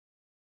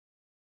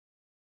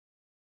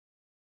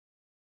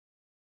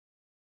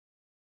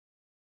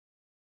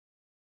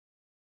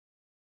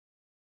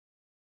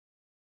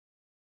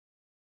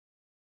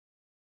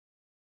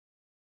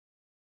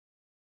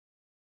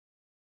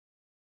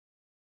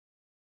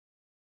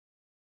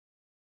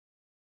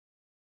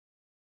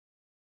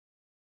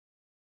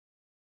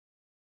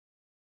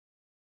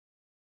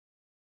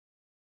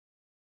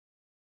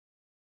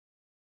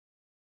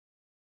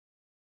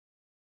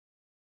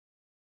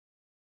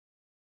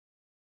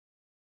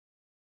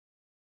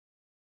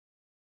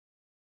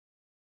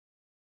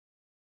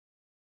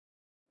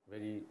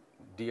very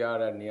dear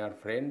and near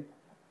friend,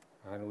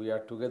 and we are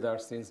together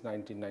since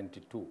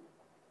 1992.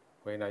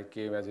 When I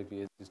came as a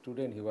PhD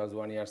student, he was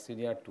 1 year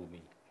senior to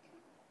me,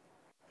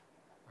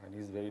 and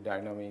he is very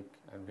dynamic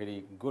and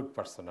very good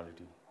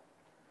personality.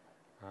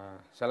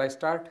 Shall I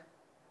start?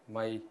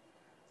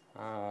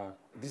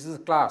 This is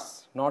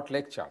class, not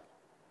lecture.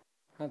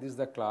 This is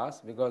the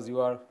class because you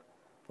are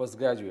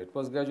postgraduate.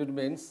 Postgraduate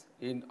means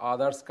in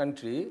others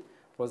country,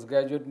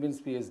 postgraduate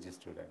means PhD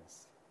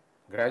students.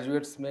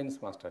 Graduates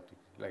means master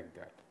degree, like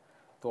that.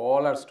 So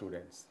all are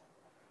students.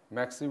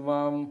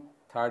 Maximum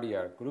third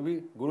year.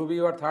 Gurubi,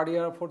 you are third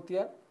year or fourth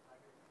year?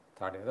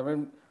 Third year. I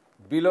mean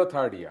below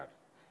third year.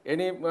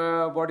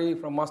 Anybody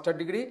from master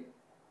degree?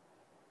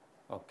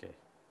 Okay.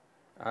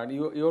 And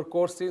your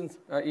course in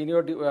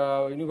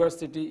your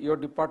university, your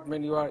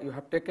department, you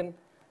have taken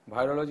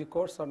virology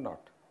course or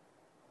not?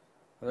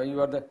 You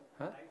are the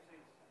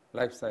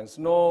life science.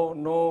 No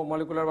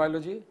molecular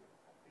biology.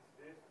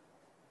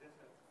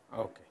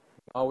 Okay.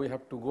 Now we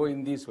have to go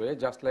in this way,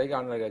 just like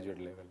undergraduate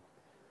level.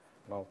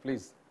 Now,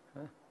 please.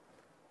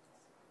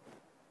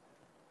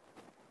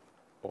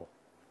 Oh,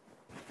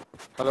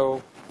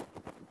 hello.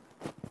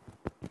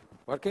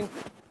 Working?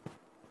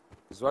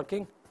 Is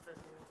working?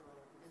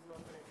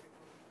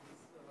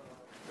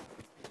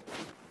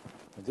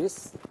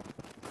 This?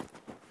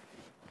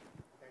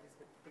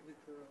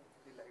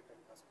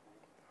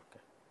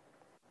 Okay.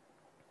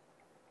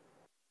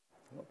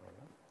 No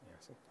problem.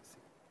 Yes.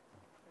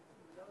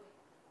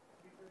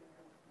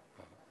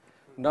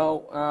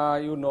 Now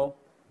you know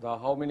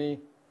how many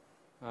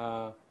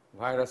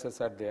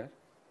viruses are there?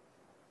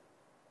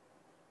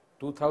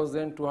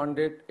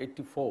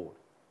 2,284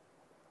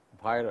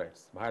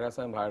 viroids, virus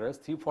and virus,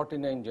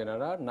 349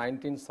 genera,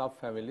 19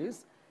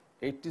 subfamilies,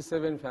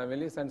 87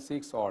 families, and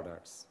 6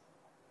 orders.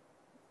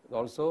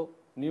 Also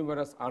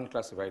numerous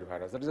unclassified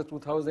viruses. That is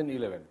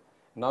 2011.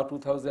 Now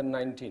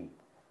 2019.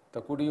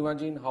 So could you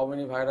imagine how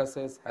many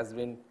viruses has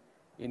been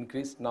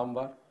increased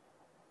number?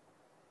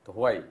 So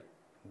why?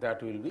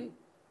 That will be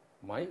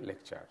my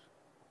lecture.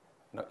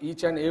 Now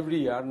each and every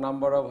year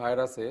number of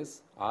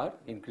viruses are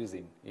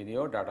increasing in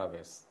your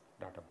database,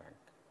 data bank.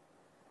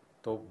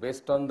 So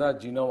based on the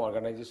genome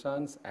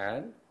organizations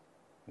and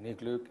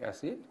nucleic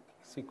acid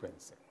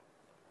sequencing.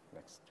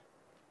 Next.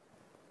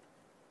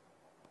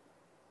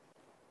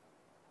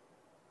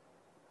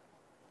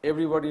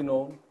 Everybody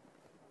knows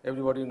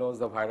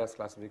the virus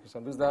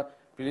classification. This is the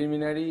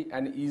preliminary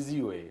and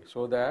easy way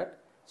so that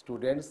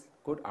students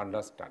could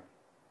understand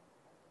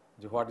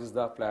what is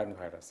the plant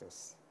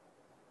viruses.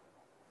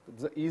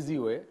 It's the easy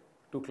way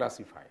to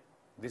classify.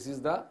 This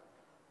is the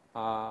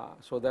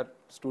so that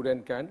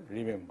student can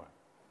remember.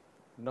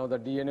 Now the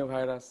DNA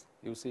virus,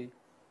 you see,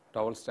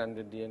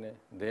 double-stranded DNA,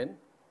 then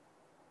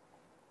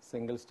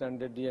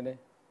single-stranded DNA.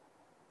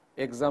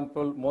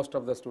 Example, most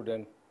of the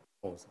student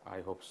knows,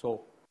 I hope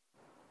so.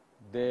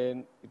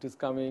 Then it is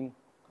coming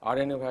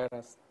RNA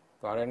virus.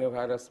 So RNA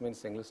virus means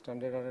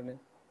single-stranded RNA,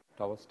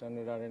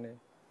 double-stranded RNA,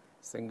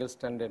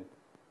 single-stranded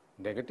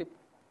negative,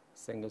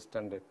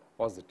 single-stranded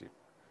positive.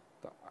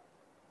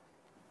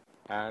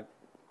 And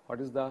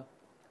what is the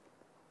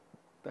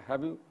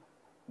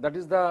that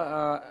is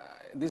the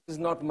this is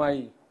not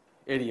my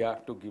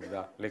area to give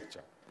the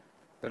lecture.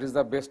 That is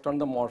the based on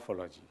the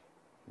morphology,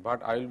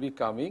 but I will be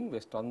coming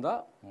based on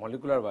the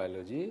molecular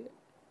biology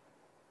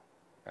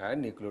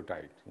and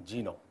nucleotide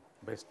genome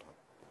based on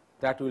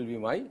that will be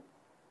my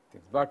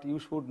things. But you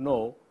should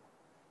know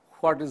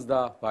what is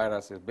the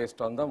viruses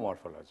based on the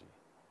morphology.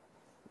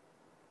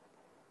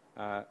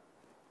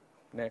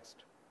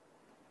 Next,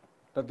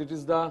 so this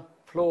is the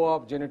flow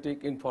of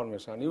genetic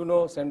information. You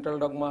know central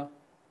dogma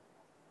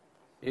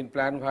in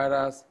plant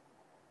virus.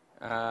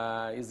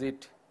 Is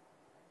it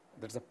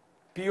there's a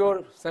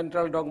pure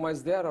central dogma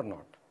is there or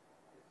not?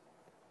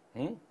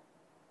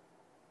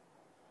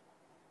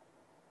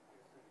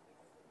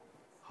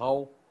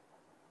 How?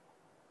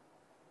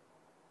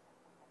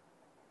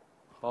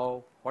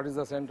 What is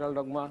the central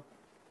dogma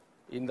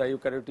in the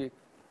eukaryotic?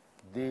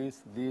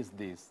 This.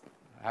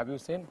 Have you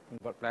seen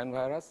plant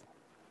virus?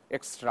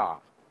 Extra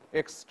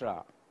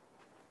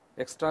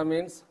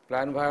means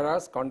plant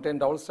virus contain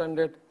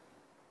double-stranded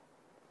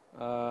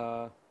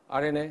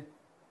RNA,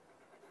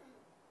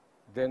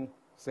 then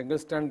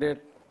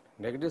single-stranded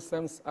negative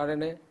sense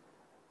RNA,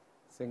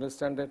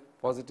 single-stranded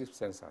positive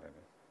sense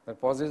RNA. The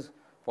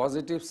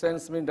positive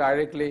sense means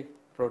directly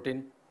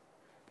protein,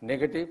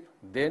 negative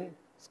then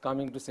is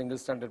coming to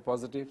single-stranded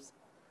positives,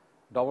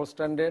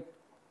 double-stranded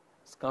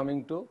is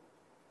coming to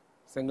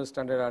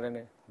single-stranded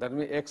RNA. That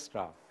means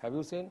extra. Have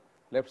you seen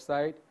left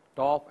side,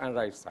 top and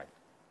right side?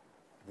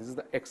 This is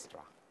the extra.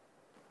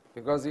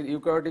 Because in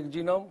eukaryotic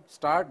genome,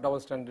 start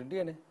double-stranded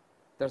DNA.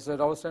 That's a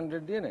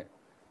double-stranded DNA.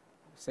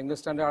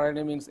 Single-stranded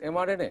RNA means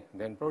mRNA,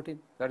 then protein.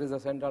 That is the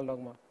central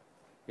dogma.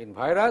 In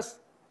virus,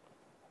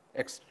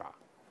 extra.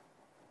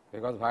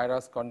 Because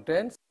virus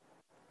contains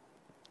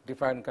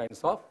different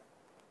kinds of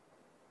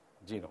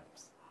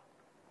genomes.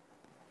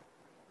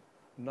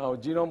 Now,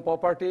 genome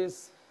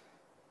properties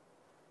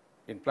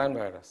in plant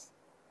virus.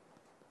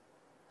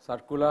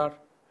 Circular,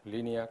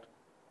 linear.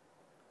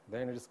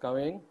 Then it is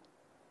coming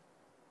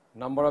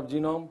number of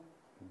genome,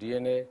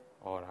 DNA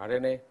or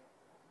RNA.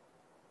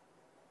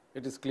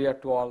 It is clear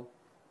to all.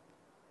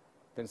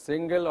 Then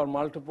single or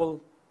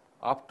multiple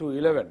up to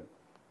 11.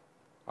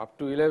 Up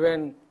to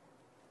 11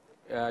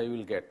 you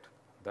will get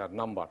the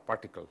number,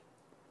 particle.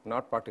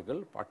 Not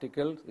particle,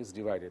 particle is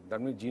divided.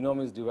 That means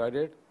genome is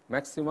divided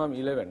maximum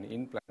 11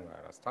 in plant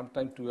virus,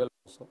 sometimes 12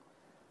 also.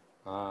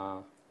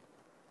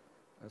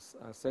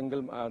 A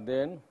single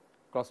then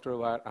cluster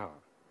virus,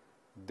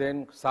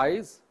 then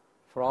size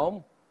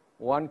from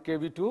 1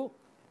 kb to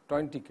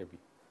 20 kb.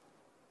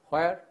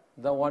 Where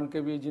the 1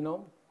 kb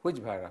genome? Which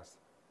virus?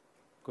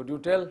 Could you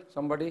tell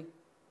somebody?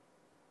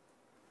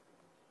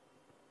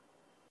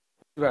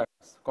 Which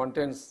virus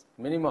contains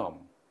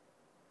minimum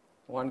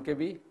 1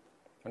 kb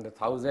and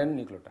 1000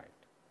 nucleotide?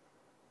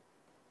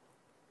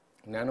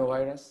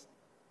 Nanovirus,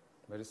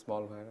 very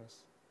small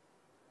virus.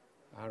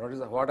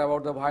 And what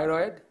about the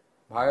viroid?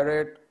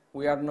 Viroid,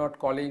 we are not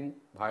calling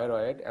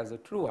viroid as a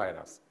true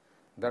virus.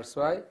 That's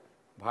why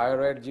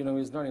viroid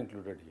genome is not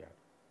included here.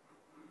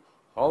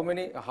 How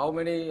many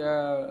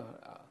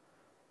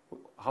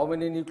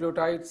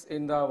nucleotides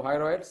in the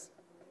viroids?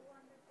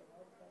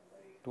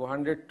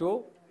 200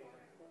 to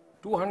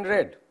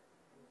 200.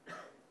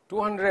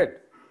 200.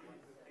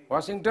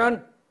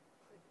 Washington?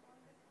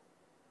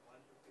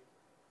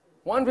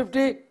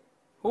 150.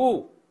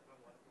 Who?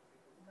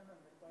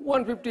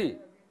 150.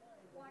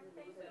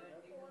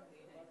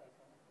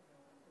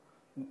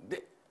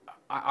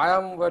 I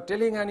am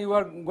telling and you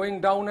are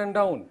going down and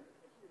down.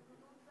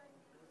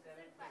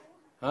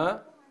 Huh?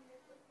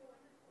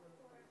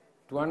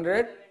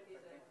 200?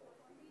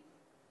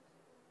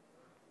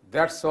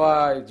 That's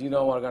why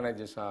genome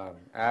organization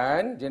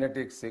and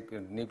genetic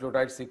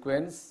nucleotide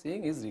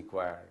sequencing is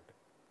required.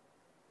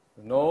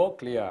 No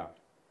clear.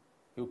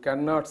 You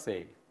cannot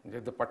say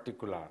the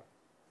particular.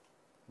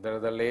 There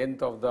is the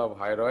length of the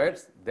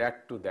viroids,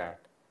 that to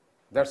that.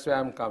 That's why I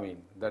am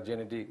coming, the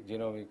genetic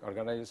genomic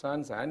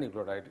organizations and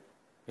nucleotide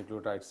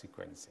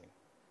sequencing.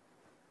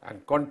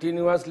 And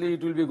continuously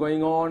it will be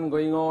going on and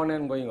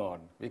going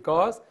on,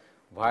 because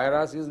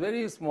virus is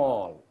very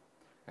small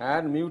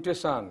and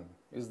mutation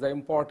is the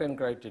important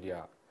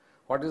criteria.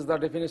 What is the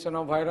definition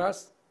of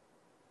virus?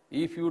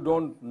 If you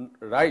don't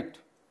write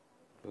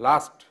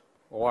last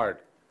word,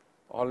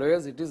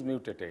 always it is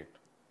mutated.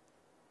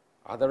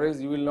 Otherwise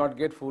you will not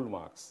get full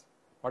marks.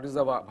 What is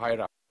the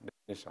virus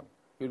definition?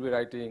 You will be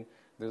writing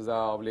this is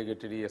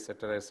obligatory,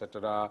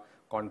 etc.,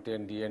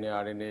 contain DNA,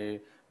 RNA,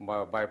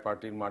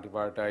 bipartite,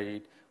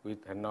 multipartite, with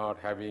not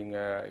having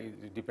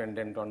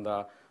dependent on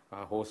the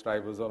host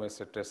ribosome,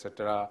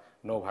 etc.,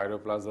 no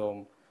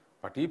viroplasm.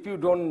 But if you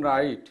don't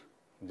write,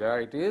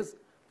 it is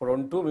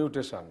prone to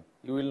mutation.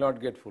 You will not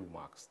get full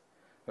marks.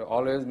 So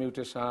always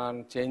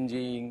mutation,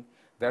 changing.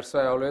 That's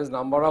why always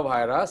number of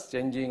virus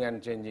changing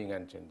and changing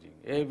and changing.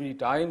 Every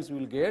times you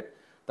will get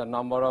the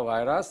number of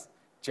virus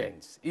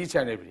change each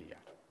and every year.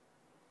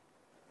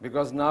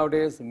 Because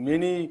nowadays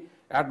many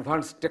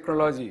advanced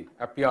technology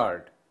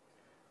appeared.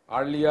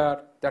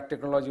 Earlier that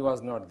technology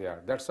was not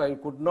there. That's why you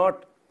could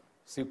not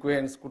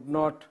sequence, could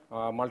not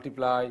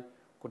multiply,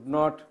 could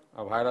not,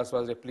 a virus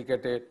was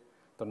replicated.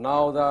 So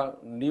now the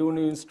new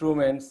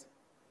instruments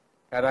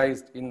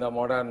arise in the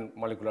modern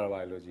molecular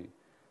biology.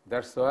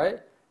 That's why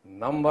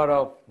number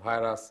of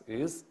virus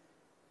is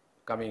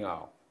coming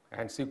out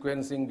and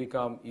sequencing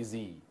become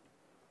easy.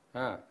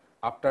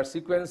 After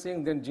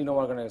sequencing, then genome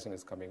organization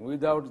is coming.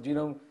 Without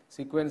genome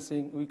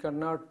sequencing, we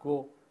cannot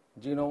go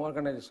genome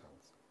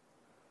organizations.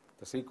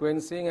 The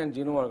sequencing and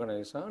genome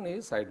organization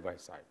is side by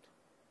side.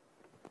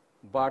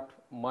 But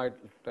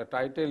the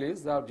title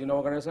is the genome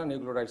organization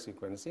nucleotide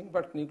sequencing,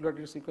 but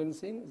nucleotide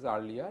sequencing is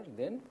earlier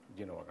than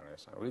genome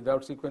organization.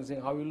 Without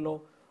sequencing, how will you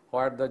know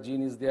where the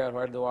gene is there,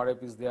 where the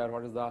RF is there,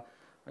 what is the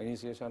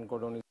initiation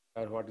codon is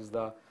there, what is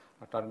the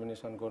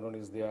termination codon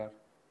is there.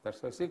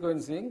 That's why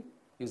sequencing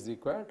is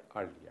required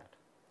earlier.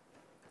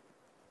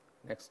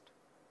 Next.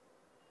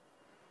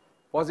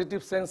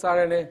 Positive sense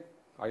RNA,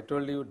 I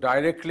told you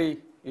directly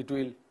it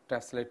will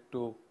translate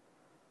to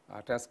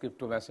transcript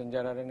to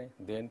messenger RNA,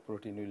 then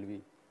protein will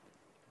be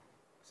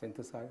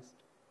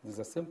synthesized. This is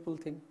a simple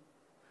thing.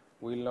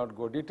 We will not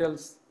go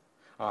details.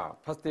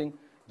 First thing,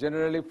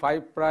 generally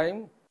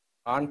 5'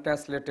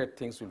 untranslated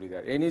things will be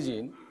there. Any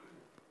gene,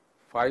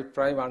 5'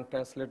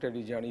 untranslated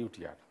is an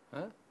UTR,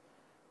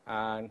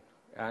 and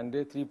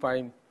a 3'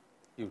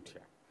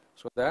 UTR.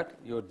 So that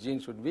your gene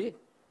should be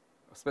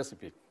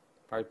specific,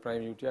 5'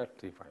 UTR,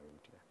 3'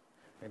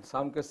 UTR. In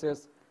some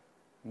cases,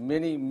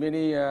 many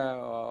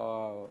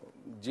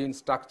gene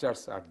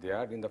structures are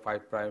there in the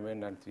 5'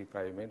 end and 3'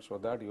 end, so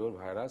that your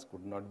virus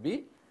could not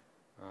be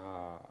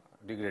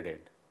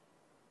degraded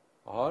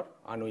or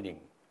unwinning.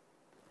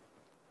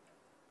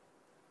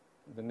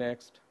 The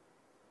next,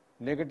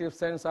 negative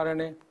sense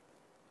RNA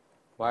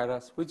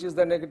virus. Which is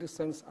the negative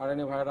sense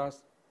RNA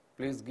virus?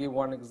 Please give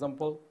one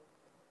example.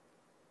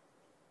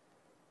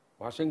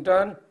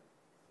 Washington,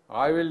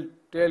 I will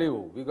tell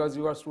you because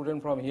you are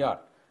student from here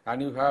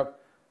and you have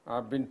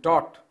been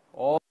taught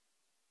all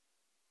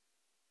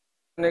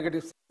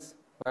negative sense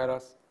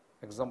virus.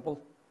 Example,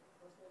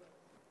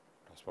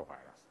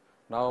 tospovirus.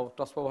 Now,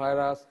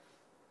 tospovirus,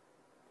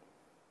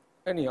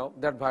 anyhow,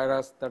 that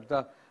virus, that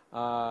the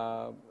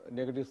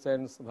negative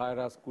sense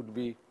virus could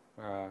be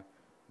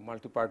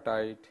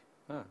multipartite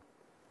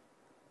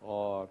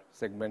or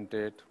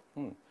segmented.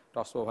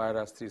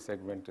 Tospovirus, 3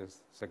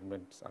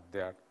 segments are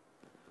there.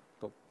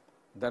 So,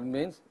 that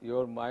means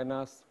your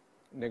minus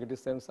negative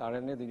sense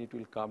RNA, then it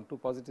will come to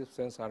positive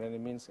sense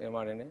RNA, means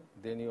mRNA,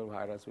 then your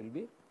virus will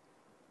be,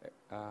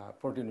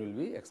 protein will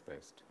be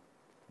expressed.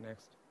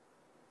 Next,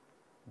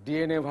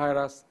 DNA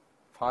virus,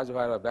 phage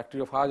virus,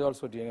 bacteriophage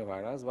also DNA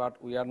virus,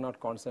 but we are not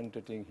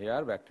concentrating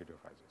here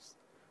bacteriophages.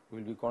 We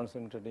will be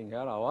concentrating here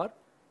our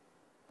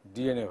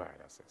DNA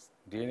viruses.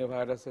 DNA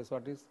viruses,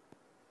 what is?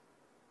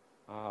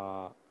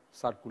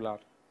 Circular,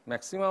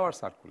 maximum are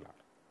circular,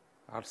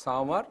 or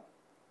some are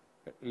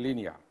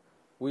linear.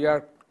 We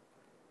are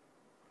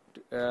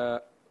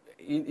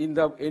in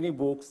the any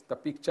books, the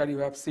picture you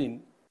have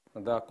seen,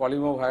 the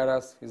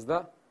colimovirus is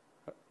the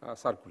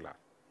circular,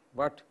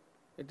 but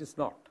it is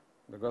not,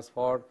 because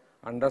for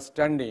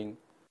understanding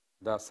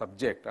the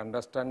subject,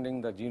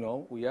 understanding the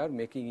genome, we are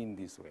making in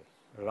this way,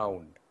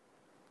 round.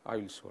 I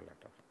will show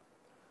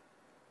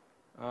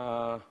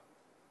later.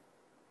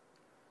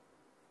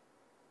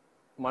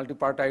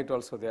 Multipartite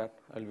also there,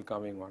 I will be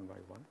coming one by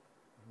one.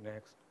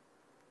 Next,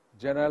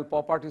 general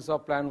properties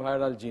of plant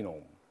viral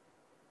genome.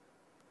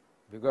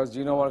 Because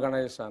genome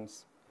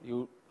organizations,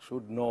 you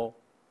should know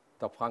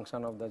the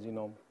function of the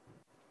genome.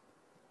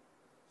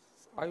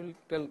 I will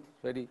tell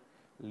very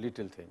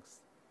little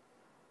things.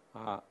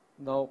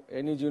 Now,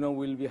 any genome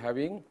will be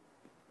having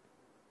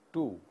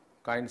 2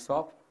 kinds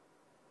of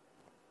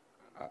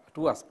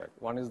 2 aspects.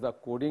 One is the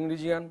coding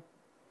region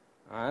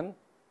and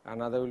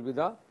another will be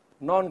the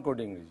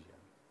non-coding region.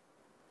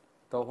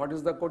 So, what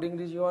is the coding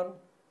region?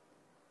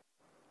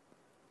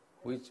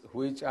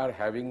 Which are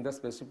having the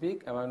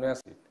specific amino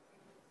acid.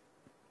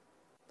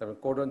 The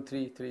codon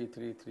 3, 3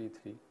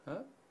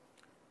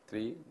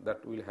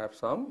 that will have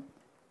some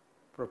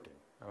protein,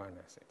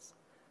 amino acids.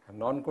 And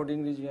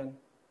non-coding region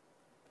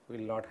will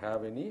not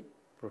have any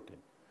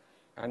protein.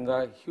 And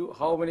the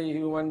how many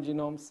human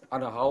genomes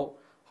and how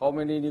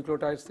many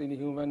nucleotides in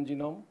human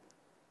genome?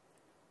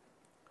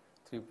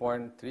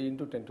 3.3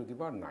 into 10 to the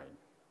power 9.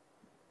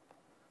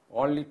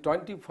 Only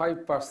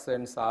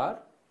 25% are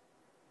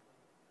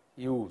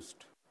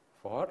used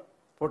for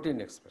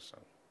protein expression.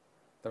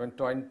 That means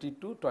 20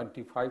 to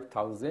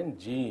 25,000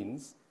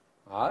 genes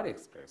are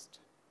expressed.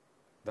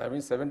 That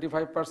means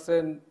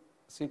 75%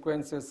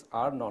 sequences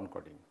are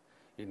non-coding.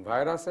 In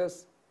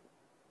viruses,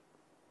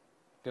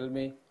 tell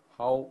me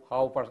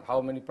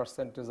how many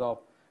percentage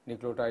of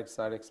nucleotides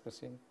are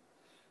expressing?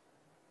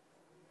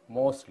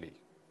 Mostly.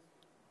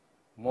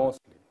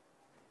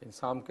 In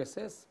some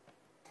cases,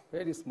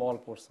 very small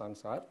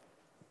portions are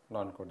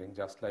non-coding,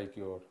 just like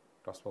your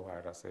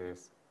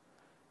tospoviruses,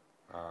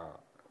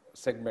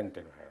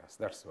 segmented virus,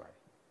 that is why.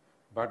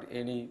 But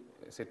any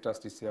citrus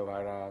disease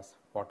virus,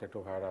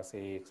 potato virus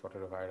X,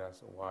 potato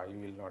virus Y, you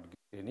will not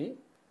get any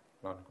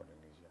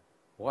non-coding region.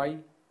 Why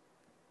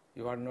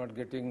you are not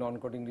getting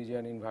non-coding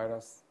region in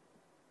virus?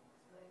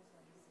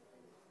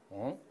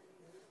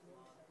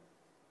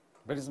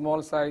 Very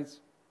small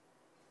size.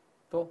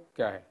 तो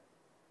क्या है?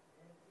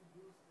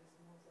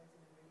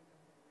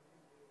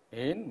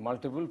 In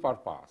multiple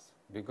purpose,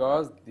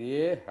 because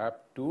they have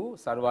to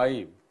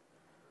survive.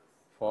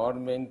 For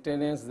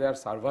maintenance their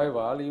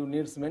survival, you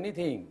need many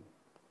things,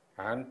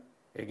 and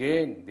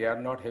again they are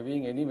not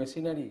having any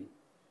machinery.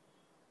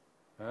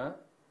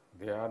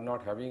 They are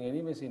not having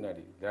any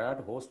machinery. That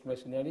host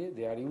machinery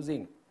they are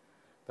using.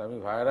 The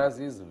virus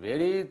is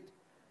very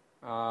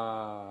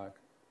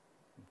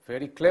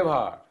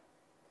clever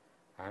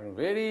and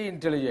very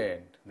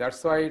intelligent.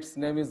 That's why its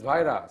name is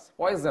virus,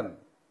 poison.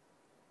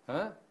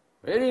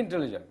 Very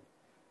intelligent.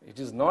 It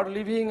is not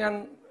living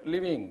and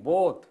living,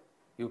 both.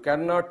 You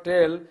cannot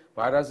tell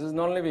virus is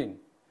non-living,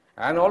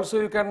 and also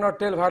you cannot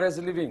tell virus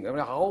is living. I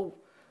mean,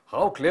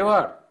 how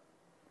clever.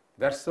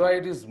 That's why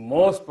it is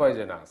most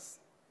poisonous.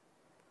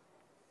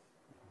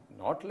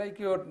 Not like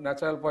your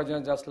natural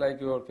poison, just like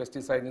your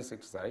pesticide,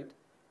 insecticide.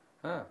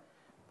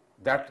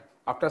 That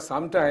after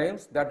some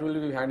times that will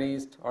be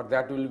vanished or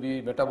that will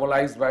be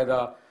metabolized by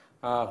the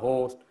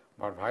host.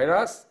 But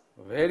virus,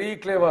 very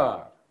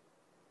clever,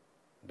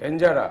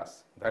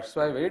 dangerous. That's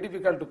why very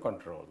difficult to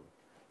control.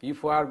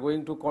 If we are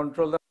going to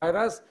control the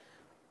virus,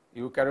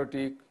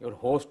 eukaryotic, your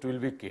host will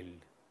be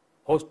killed.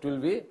 Host will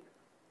be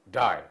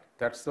died.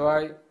 That's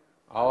why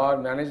our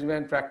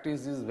management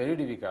practice is very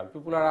difficult.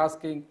 People are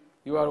asking,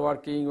 you are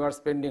working, you are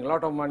spending a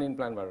lot of money in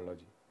plant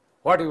virology.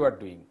 What you are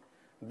doing?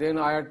 Then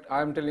I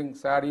am telling,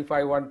 sir, if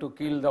I want to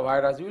kill the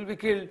virus, you will be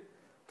killed.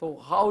 So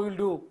how will you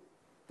do?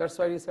 That's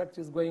why research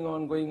is going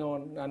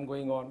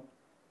on.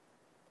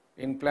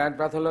 In plant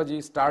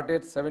pathology,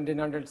 started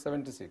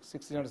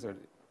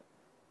 1670.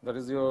 That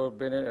is your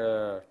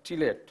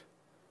Tillet,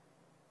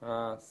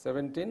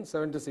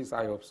 1776,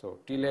 I hope so.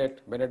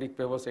 Tillet, Benedict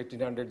Pavos,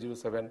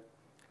 1807,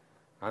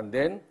 and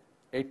then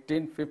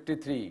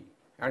 1853,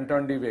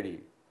 Anton de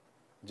Berry,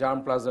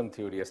 germplasm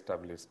theory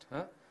established.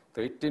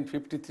 So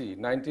 1853,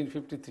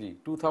 1953,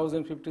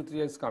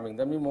 2053 is coming.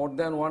 That means more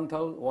than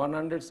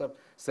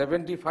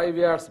 175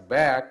 years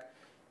back,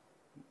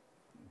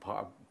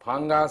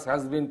 fungus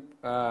has been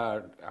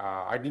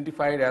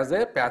identified as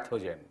a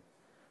pathogen.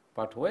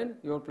 But when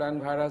your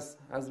plant virus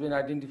has been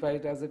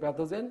identified as a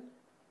pathogen?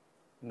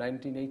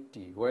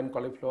 1980, when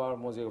cauliflower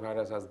mosaic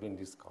virus has been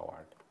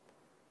discovered.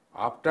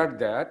 After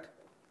that,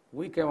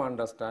 we can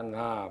understand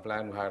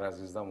plant virus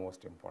is the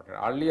most important.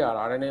 Earlier,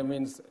 RNA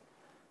means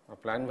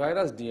plant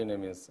virus, DNA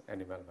means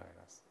animal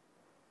virus.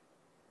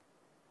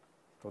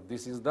 So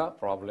this is the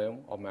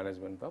problem of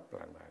management of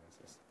plant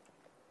viruses.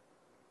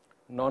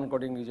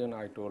 Non-coding region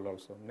I told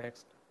also.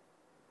 Next,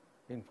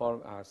 same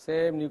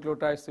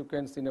nucleotide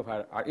sequence in the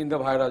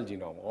viral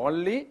genome.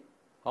 Only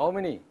how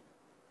many?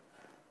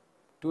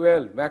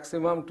 12,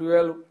 maximum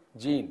 12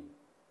 gene.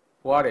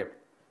 What if?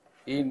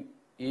 In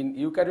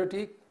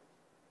eukaryotic,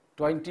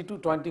 20 to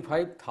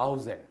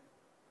 25,000.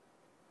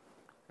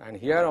 And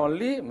here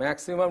only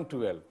maximum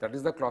 12, that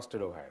is the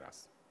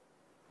clostridovirus.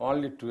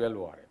 Only 12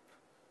 ORF.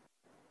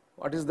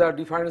 What is the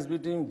difference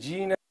between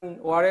gene and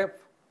ORF?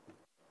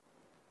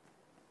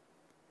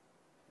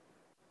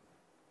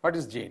 What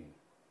is gene?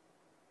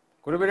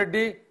 Could you be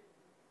ready?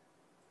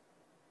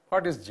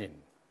 What is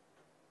gene?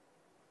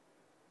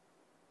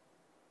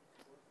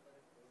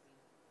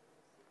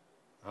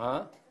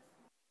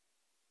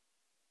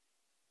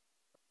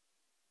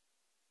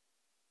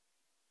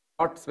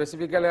 What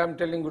specifically I am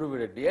telling Guru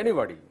Reddy?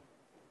 Anybody?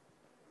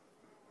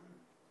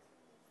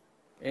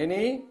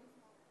 Any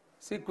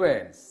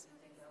sequence?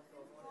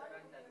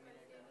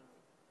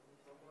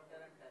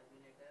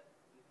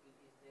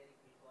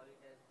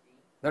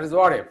 That is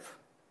ORF.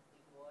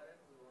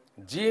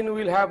 Gene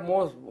will have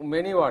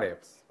many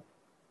ORFs.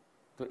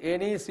 So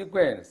any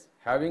sequence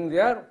having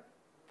their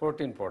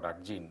protein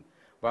product, gene.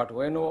 But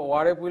when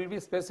ORF will be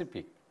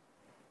specific,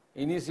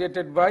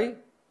 initiated by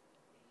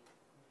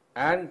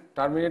and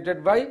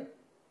terminated by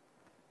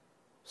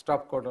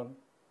stop codon,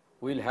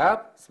 will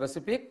have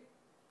specific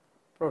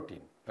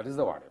protein. That is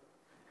the ORF.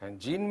 And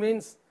gene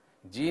means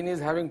gene is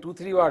having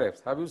 2-3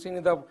 ORFs. Have you seen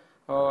in the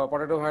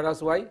potato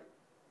virus Y?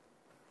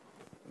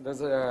 There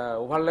is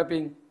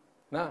overlapping,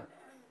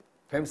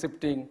 frame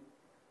shifting.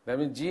 That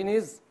means gene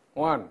is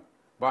 1.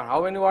 But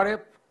how many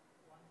ORF?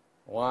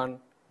 1.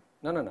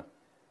 No.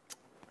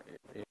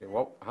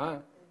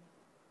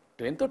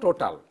 10 to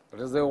total. That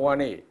is the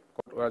 1A.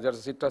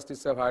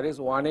 Citrus virus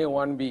 1A,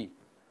 1B.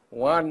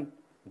 1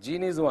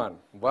 gene is 1,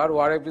 but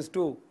ORF is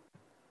 2.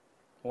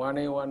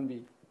 1A,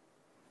 1B.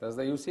 That's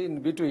the you see in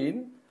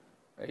between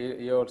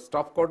your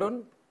stop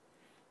codon,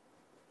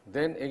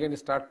 then again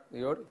start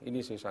your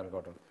initiation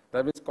codon.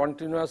 That means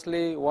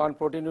continuously one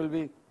protein will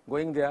be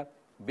going there,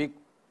 big,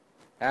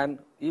 and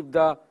if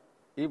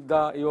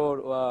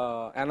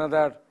your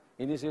another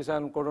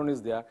initiation codon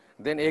is there,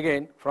 then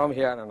again from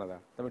here another.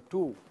 That means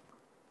 2.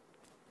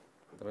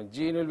 That means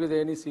gene will be the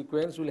any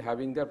sequence will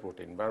having their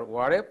protein, but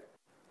ORF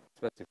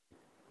specific.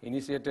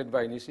 Initiated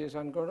by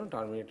initiation codon,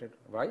 terminated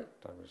by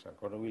termination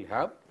codon will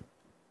have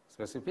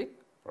specific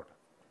protein.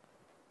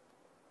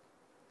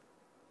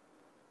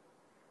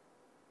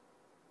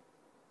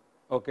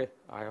 Okay,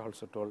 I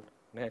also told.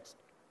 Next,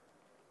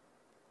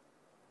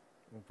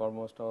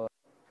 foremost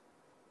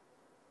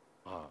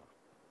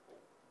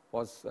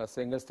was a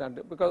single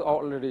standard, because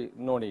already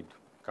no need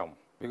come,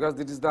 because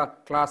this is the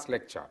class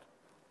lecture.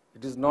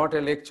 It is not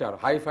a lecture,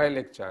 hi-fi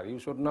lecture. You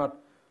should not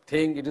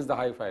think it is the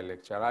hi-fi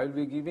lecture. I will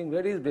be giving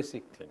very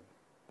basic thing,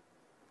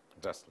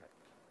 just like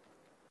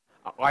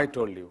I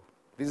told you.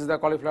 This is the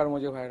cauliflower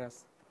mosaic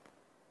virus,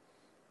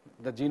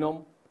 the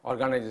genome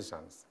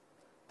organizations.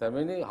 That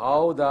means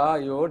how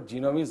your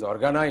genome is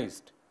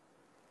organized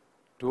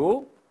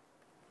to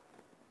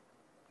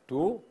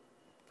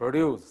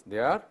produce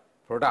their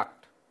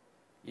product.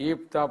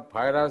 If the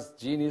virus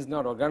gene is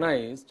not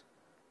organized,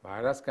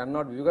 virus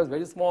cannot be, because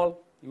very small,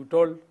 you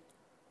told.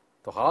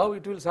 So how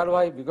it will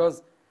survive?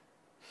 Because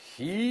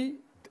he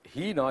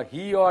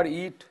or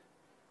it,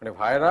 when a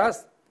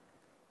virus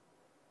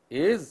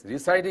is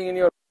residing in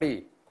your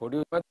body, could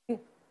you imagine?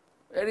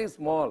 Very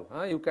small,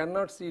 you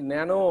cannot see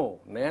nano.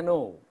 It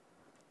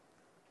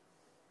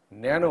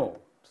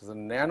is a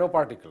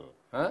nanoparticle.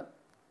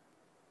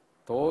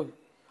 So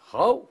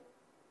how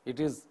it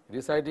is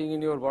residing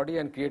in your body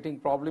and creating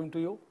problem to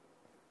you?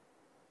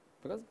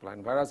 Because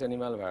plant virus,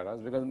 animal virus,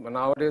 because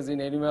nowadays in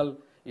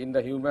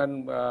the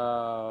human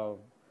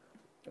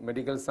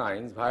medical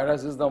science,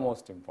 virus is the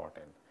most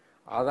important.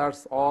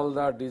 Others, all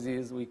the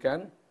disease we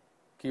can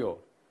cure,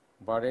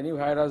 but any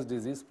virus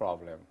disease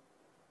problem.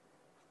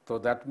 So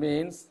that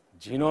means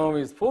genome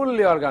is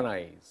fully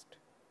organized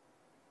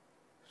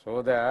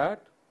so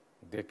that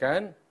they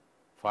can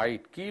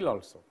fight, kill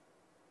also.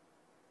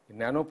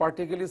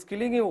 Nanoparticle is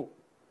killing you.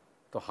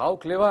 So how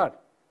clever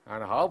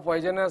and how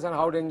poisonous and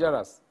how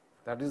dangerous.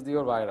 That is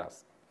your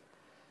virus.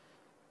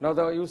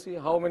 Now you see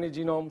how many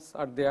genomes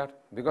are there,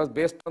 because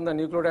based on the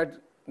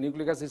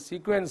nucleic acid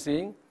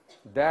sequencing,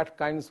 that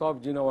kinds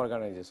of genome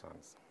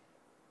organizations.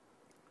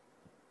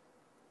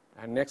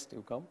 And next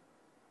you come,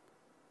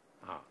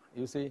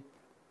 you see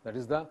that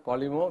is the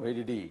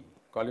Colimoviridae.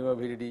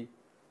 Colimoviridae,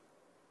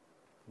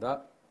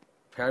 the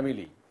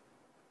family,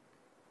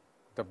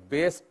 the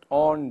based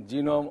on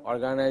genome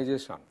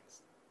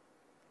organizations.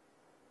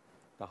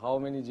 The how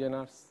many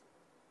geners,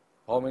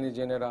 how many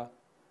genera?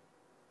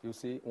 You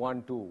see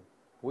 1, 2.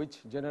 Which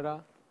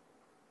genera?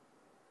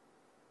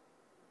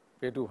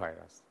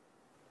 Phytovirus.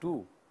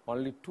 2,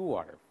 only 2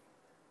 RF.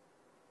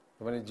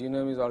 When a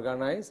genome is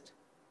organized,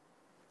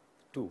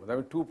 2. That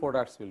means 2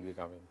 products will be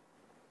coming.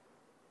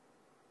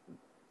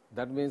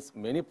 That means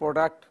many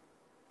products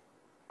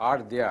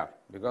are there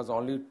because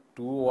only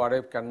 2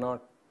 RF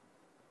cannot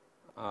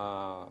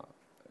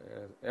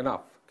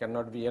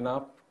cannot be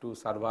enough to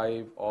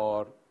survive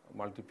or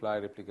multiply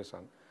replication,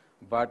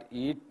 but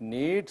it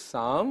needs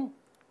some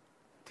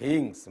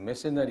things,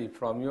 machinery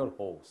from your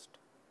host.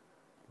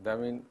 That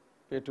means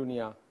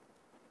Petunia.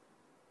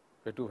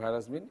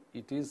 Phytovirus means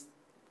it is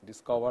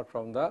discovered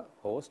from the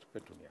host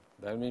Petunia.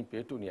 That means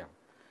Petunia.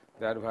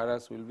 That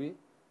virus will be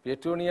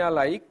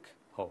Petunia-like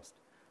host.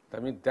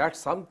 That means that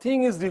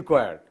something is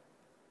required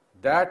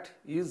that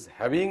is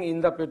having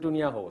in the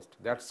Petunia host.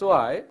 That's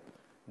why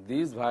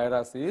this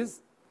virus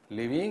is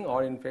living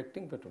or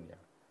infecting Petunia.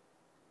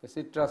 The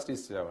citrus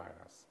ticia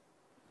virus.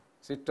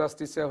 Citrus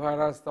ticia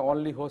virus, the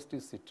only host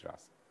is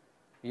citrus.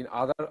 In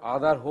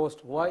other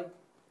host, why?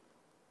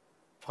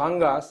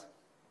 Fungus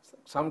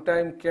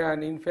sometimes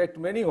can infect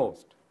many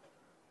hosts,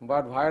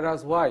 but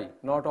virus, why?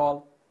 Not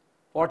all.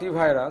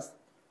 Virus,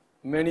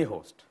 many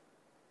hosts.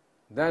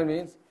 That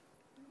means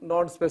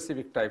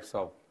non-specific types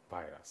of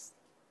virus.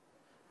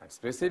 And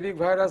specific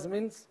virus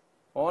means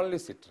only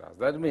citrus.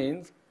 That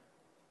means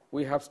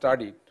we have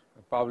studied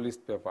a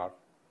published paper,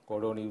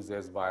 codon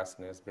uses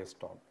biasness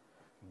based on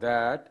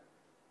that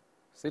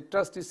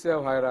citrus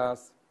ticia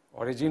virus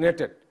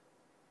originated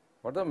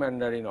for the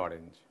mandarin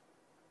orange.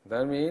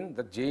 That means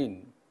the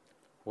gene,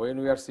 when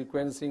we are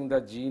sequencing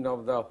the gene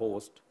of the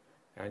host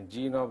and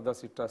gene of the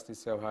citrus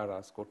ticia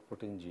virus, code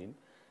protein gene,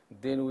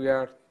 then we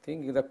are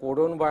thinking the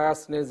codon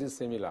biasness is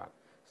similar.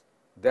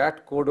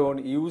 That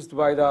codon used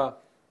by the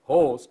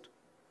host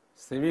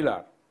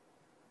similar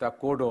the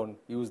codon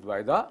used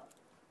by the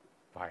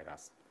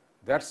virus.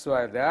 That's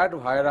why that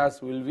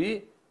virus will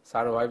be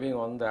surviving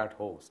on that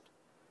host.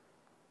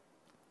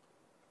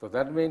 So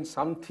that means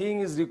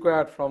something is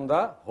required from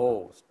the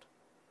host.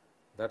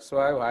 That's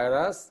why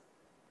virus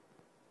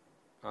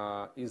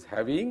is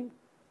having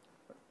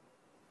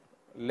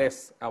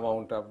less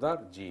amount of the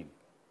gene,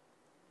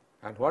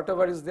 and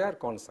whatever is there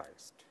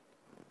concised.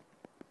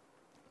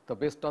 So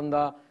based on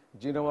the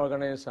genome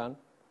organization,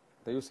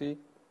 so you see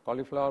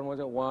cauliflower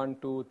moja 1,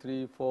 2,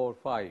 3, 4,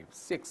 5,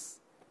 6.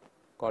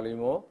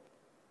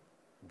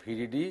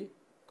 Colimoviridae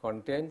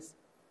contains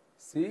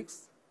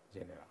 6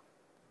 genera.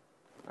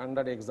 And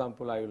that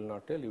example I will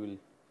not tell, you will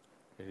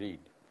read.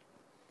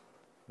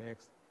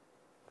 Next.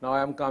 Now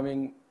I am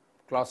coming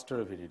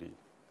Clusteroviridae.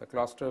 The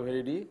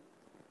Clusteroviridae,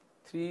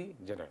 3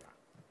 genera.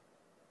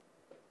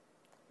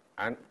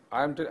 And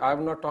I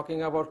am not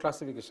talking about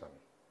classification.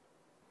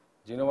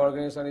 Genome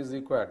organization is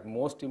required,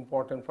 most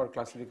important for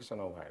classification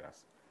of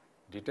virus.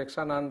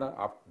 Detection and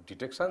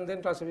detection,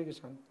 then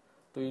classification.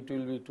 So it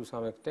will be to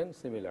some extent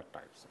similar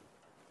types.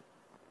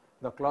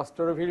 The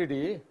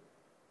Clusteroviridae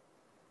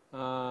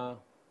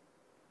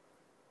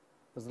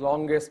is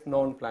longest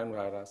known plant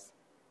virus.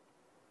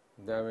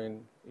 They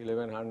mean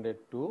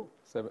 1100 to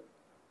 7.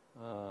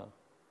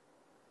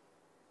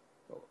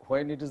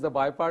 When it is the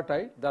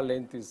bipartite, the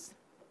length is,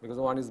 because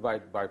one is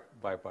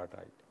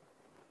bipartite.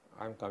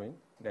 I am coming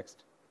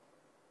next.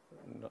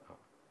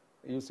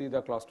 You see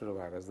the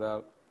Clusterovirus,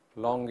 the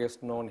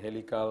longest known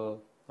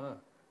helical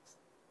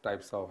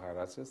types of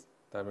viruses.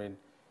 I mean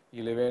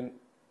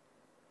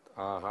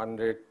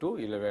 1100 to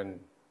 11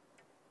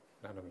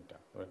 nanometer,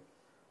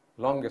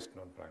 longest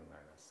known plant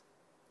virus.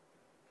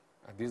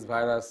 And this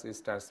virus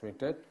is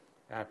transmitted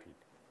rapid.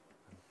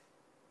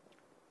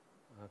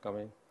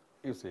 Coming,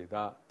 you see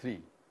the 3,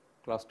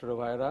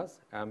 Clusterovirus,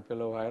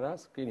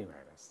 Ampellovirus,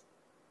 Clinivirus.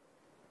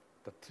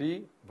 The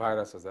 3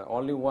 viruses,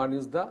 only one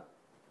is the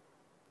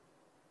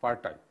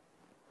partite,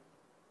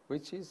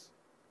 which is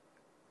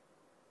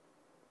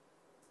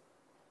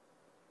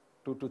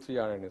 2 to 3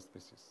 RNA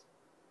species,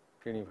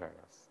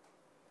 Clinivirus.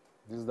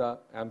 This is the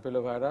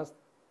Ampellovirus,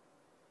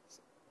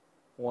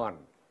 1,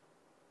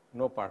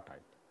 no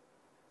partite.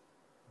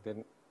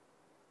 Then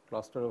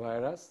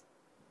Clusterovirus,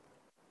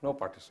 no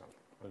partition,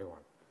 only 1.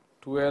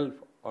 12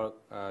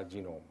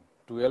 genome,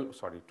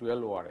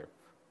 12 ORF.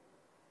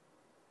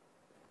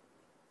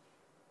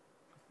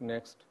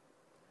 Next,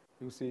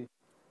 you see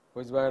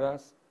which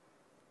virus?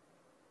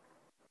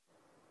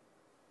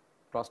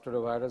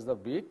 Clusterovirus, the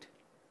beet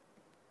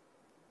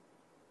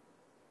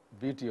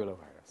yellow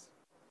virus,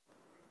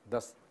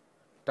 the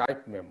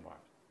type member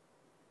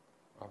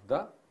of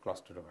the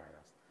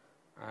Clusterovirus.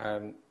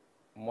 And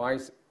my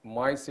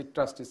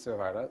citrus ticia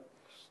virus,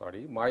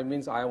 my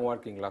means I am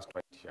working last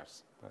 20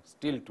 years,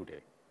 still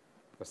today,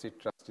 the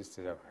citrus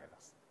ticia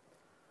virus.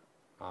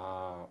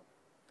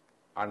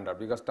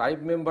 Because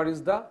type member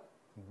is the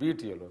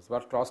beat yellows.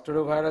 But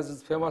Clostridium virus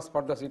is famous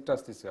for the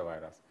citrus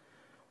virus.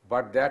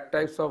 But that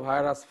types of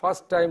virus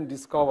first time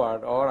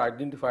discovered or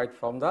identified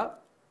from the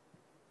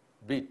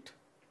beet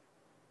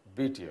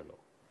yellow.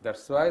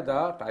 That's why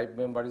the type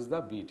member is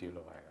the beet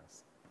yellow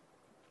virus.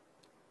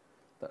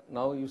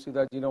 Now you see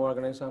the genome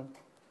organization.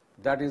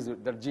 That is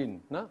the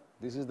gene. No?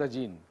 This is the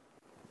gene.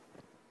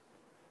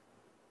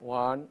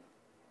 1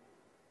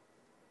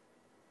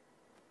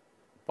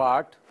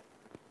 part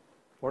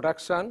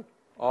production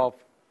of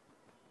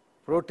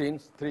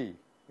proteins 3.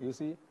 You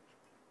see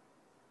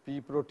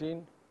P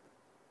protein,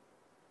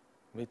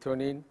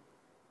 methionine,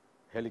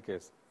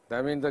 helicase.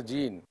 That means the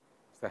gene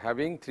is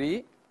having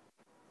 3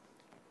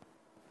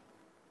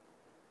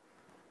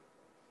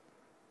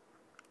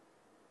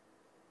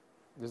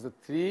 this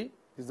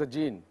is the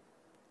gene,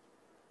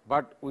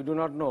 but we do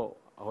not know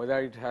whether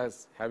it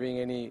has having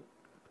any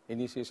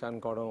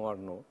initiation codon or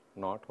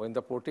not. When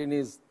the protein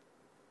is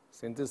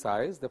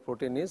synthesized, the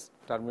protein is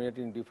terminated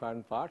in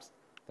different parts.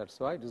 That's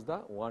why it is the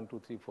 1,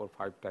 2, 3, 4,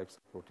 5 types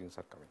of proteins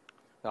are coming.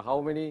 Now,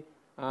 how many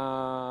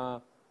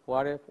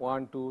ORF?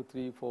 1, 2,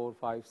 3, 4,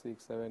 5,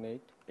 6, 7,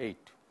 8,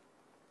 8.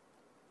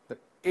 The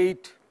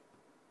 8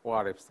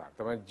 ORFs are.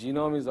 The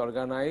genome is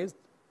organized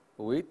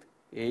with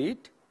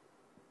 8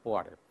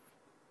 ORF.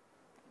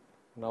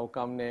 Now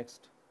come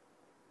next.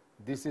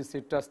 This is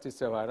citrus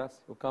virus.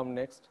 You come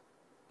next.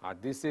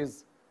 This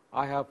is,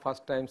 I have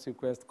first time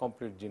sequenced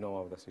complete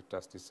genome of the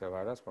citrus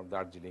virus from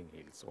Darjeeling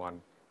Hills.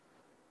 One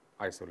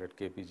isolate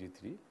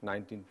KPG3,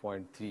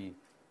 19.3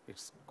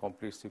 its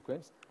complete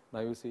sequence.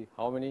 Now you see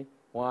how many?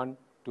 1,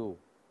 2,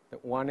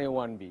 1A,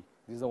 1B.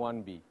 This is the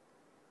 1B.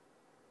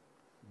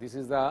 This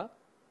is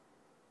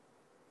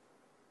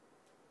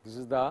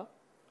the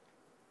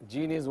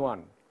gene is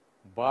 1,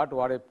 but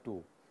ORF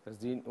 2. That's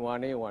gene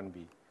 1A,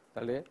 1B.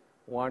 Tale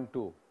 1,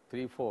 2,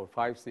 3, 4,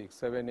 5, 6,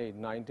 7, 8,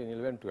 9, 10,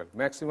 11, 12.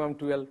 Maximum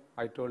 12,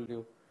 I told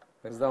you.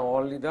 That's the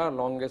only the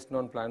longest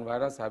known plant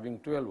virus having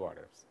 12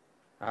 ORFs.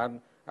 And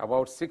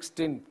about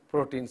 16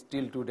 proteins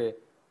till today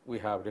we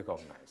have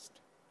recognized.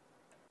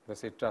 The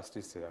citrus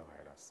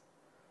virus.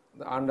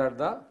 Under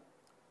the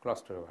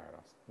Clostridium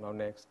virus. Now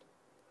next.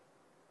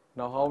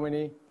 Now how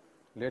many?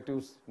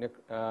 Lettuce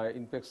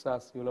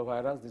infectious yellow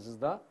virus. This is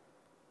the,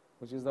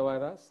 which is the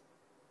virus?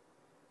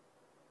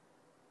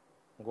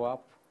 Go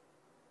up.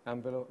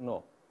 Ampelo,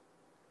 no.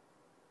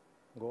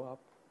 Go up.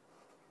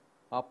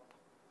 Up.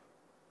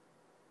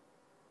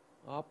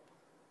 Up.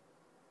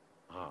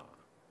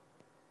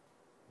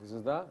 This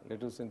is the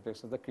lettuce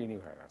infectious, the Crini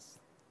virus.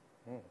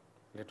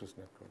 Lettuce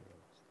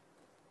necrovirus.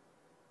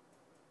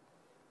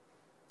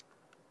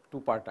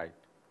 2-partite.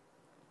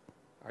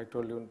 I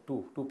told you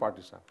two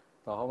partition.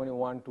 So how many?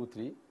 1, 2,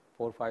 3,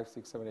 4, 5,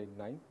 6, 7, 8,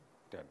 9,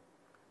 10.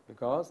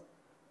 Because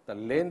the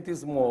length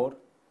is more,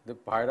 the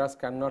virus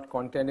cannot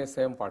contain a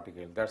same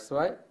particle. That's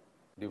why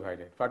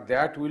divided. But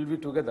that will be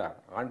together.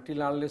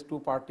 Until unless 2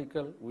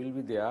 particles will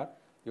be there,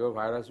 your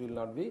virus will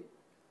not be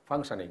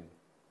functioning.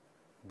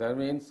 That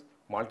means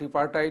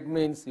multipartite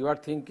means you are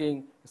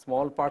thinking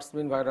small parts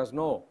mean virus.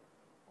 No.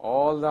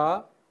 All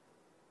the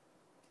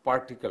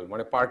particle,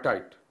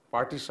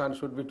 partition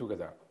should be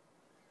together.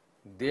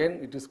 Then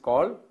it is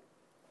called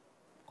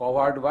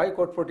covered by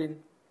coat protein.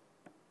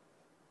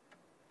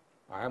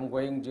 I am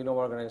going genome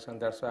organization,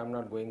 that's why I am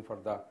not going for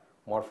the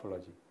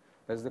morphology.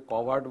 That is the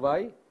covered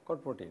by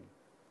coat protein.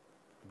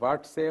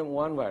 But same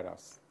one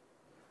virus,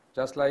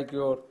 just like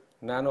your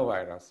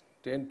nanovirus,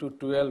 10 to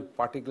 12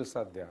 particles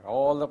are there.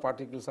 All the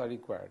particles are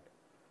required.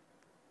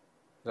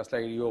 Just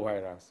like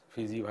reovirus,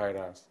 Fiji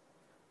virus,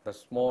 the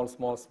small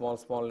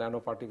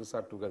nanoparticles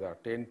are together.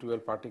 10,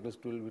 12 particles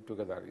will be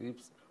together.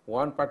 If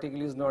one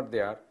particle is not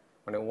there,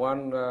 when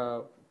one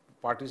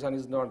partition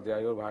is not there,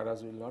 your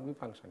virus will not be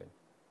functioning.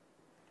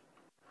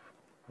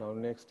 Now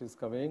next is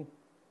coming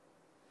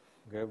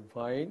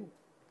grapevine,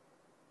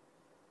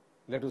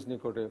 lettuce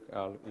necrotic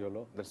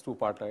yellow. That's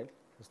 2-partite.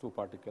 It's 2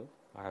 particle.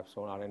 I have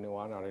shown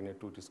RNA1,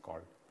 RNA2. It is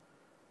called.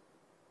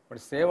 But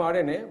same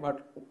RNA,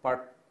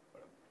 but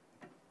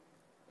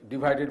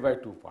divided by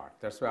 2 parts.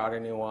 That's why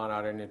RNA1,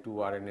 RNA2,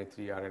 RNA3,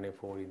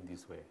 RNA4 in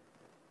this way.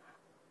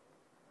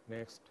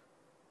 Next,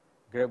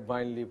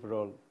 grapevine leaf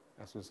roll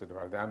associated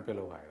virus, the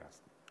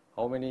ampelovirus.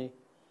 How many?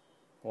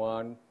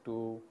 1,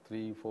 2,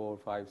 3, 4,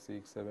 5,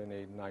 6, 7,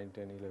 8, 9,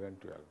 10, 11,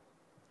 12.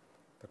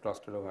 The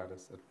Clostridium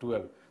virus,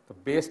 12. So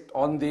based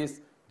on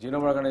this,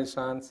 genome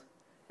organizations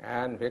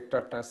and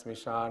vector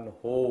transmission,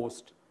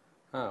 host,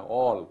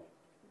 all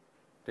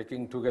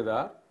taking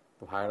together,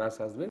 the virus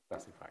has been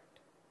classified.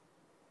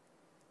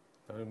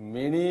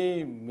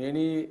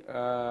 Many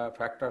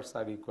factors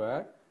are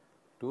required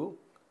to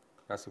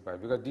classify,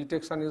 because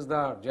detection is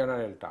the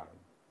general term.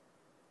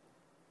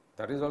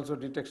 That is also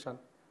detection,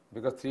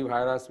 because 3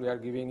 virus we are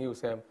giving you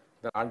same.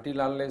 Until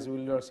unless you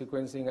are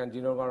sequencing and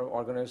genome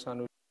organization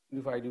will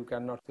identify, you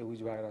cannot say which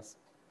virus.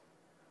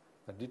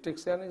 The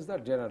detection is the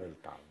general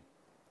term.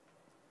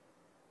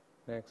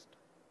 Next.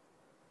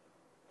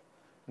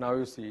 Now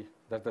you see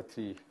that the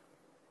 3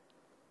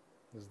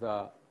 is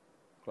the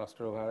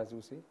Clostridium virus.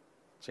 You see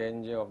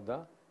change of the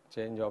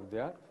change of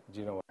their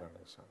genome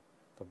organization.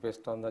 So,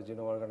 based on the genome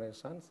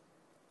organizations,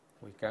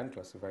 we can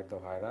classify the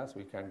virus,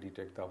 we can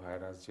detect the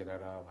virus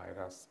genera,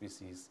 virus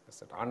species,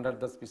 etc. Under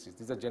the species,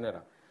 these are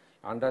genera.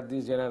 Under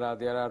these genera,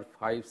 there are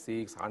 5,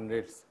 6,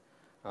 hundreds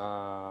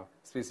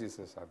species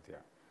are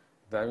there.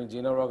 The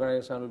genome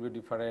organization will be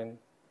different,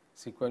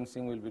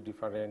 sequencing will be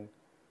different,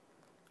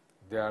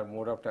 their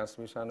mode of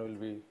transmission will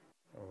be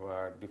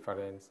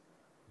different.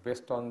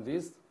 Based on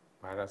this,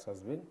 virus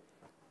has been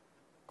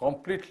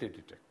completely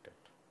detected.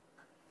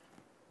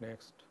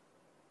 Next.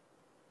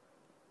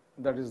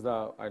 That is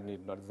the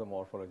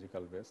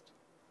morphological based.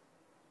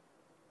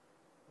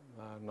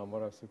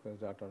 Number of sequence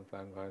data on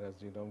plant virus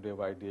genome day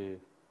by day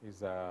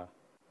is a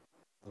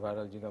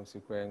viral genome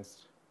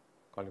sequence,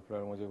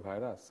 cauliflower mosaic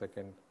virus.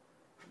 Second,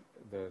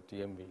 the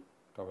TMV,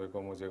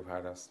 tobacco mosaic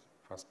virus,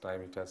 first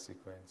time it has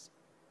sequenced.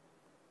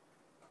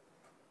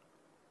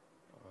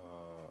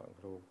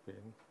 Group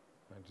in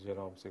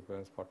genome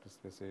sequence, 40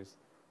 species.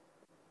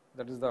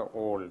 That is the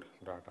old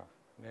data.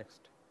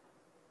 Next.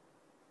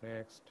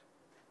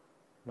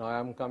 Now I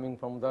am coming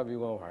from the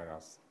Genome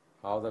virus.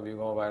 How the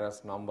Genome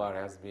virus number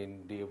has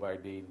been day by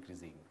day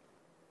increasing.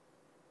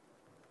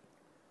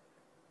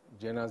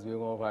 Genus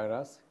Genome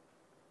virus,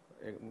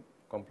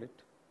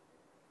 complete.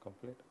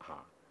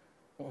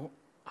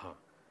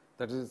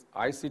 That is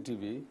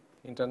ICTV,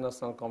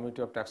 International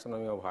Committee of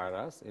Taxonomy of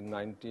Virus,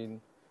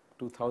 in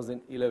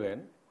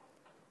 2011.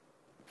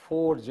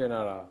 4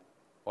 genera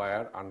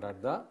were under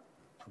the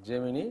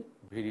Gemini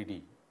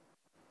viridae.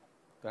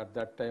 At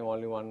that time,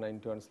 only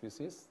 191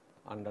 species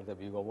under the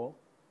Bigomo,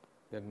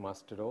 then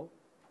Mastero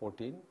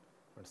 14,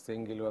 but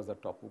single was the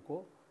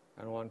Topuco,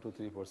 and 1, 2,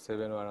 3, 4,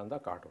 7 were on the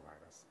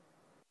Cartovirus.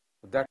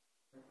 That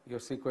your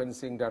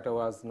sequencing data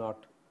was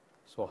not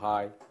so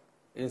high,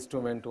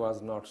 instrument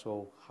was not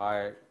so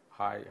high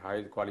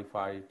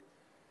qualified,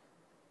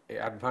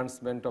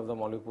 advancement of the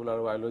molecular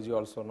biology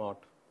also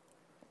not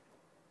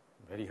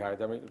very high.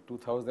 I mean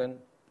 2000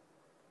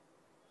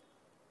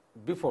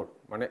 before,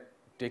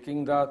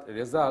 taking the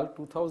result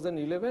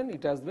 2011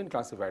 it has been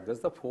classified. That is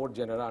the 4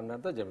 genera under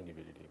the Gemini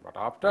viridae. But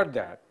after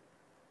that,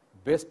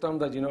 based on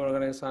the genome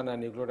organization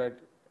and nucleic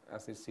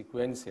acid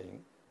sequencing,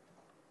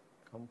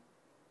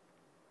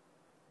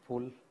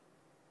 full.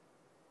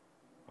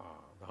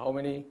 How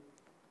many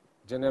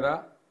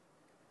genera?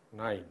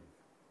 9.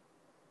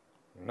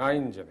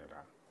 9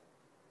 genera.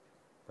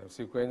 The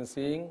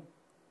sequencing,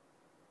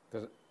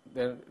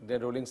 the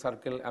rolling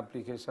circle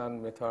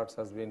application methods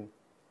has been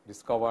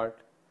discovered,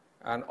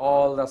 and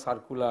all the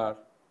circular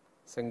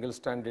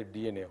single-stranded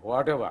DNA,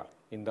 whatever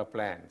in the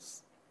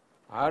plants,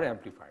 are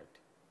amplified.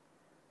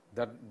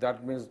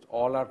 That means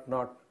all are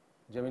not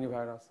Gemini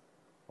virus,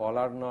 all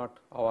are not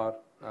our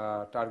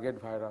target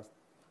virus.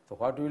 So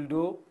what we will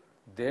do?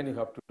 Then you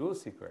have to do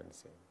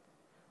sequencing.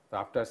 So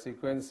after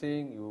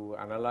sequencing, you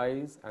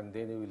analyze, and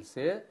then you will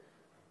say,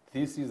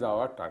 this is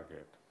our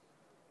target.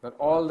 Then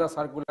all the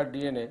circular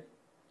DNA,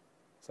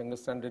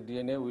 single-stranded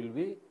DNA will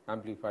be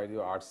amplified,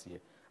 your RCA.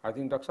 I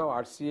think Dr.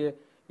 RCA,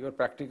 your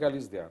practical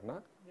is there, na?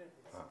 Yes.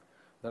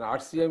 Then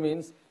RCA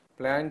means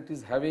plant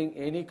is having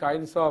any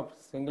kinds of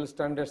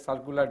single-stranded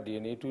circular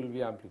DNA, it will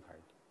be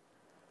amplified.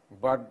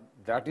 But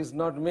that is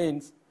not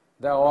means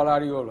that all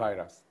are your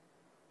virus.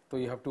 So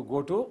you have to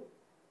go to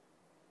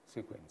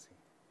sequencing.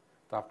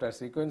 So after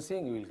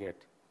sequencing, you will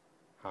get,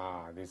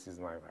 this is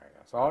my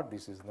virus, or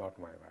this is not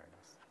my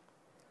virus.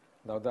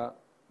 Now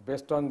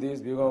based on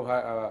this,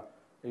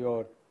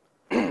 your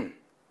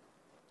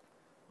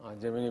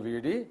Gemini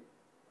viridae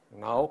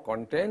now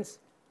contains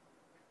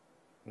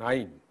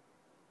 9.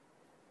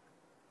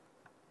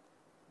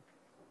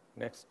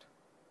 Next.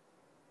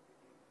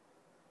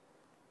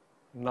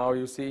 Now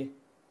you see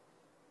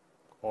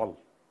all.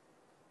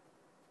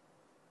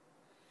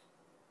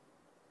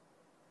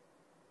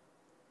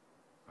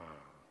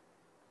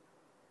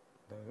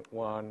 Then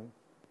 1,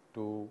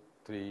 2,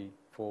 3,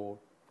 4,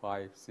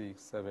 5,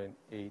 6, 7,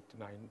 8,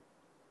 9.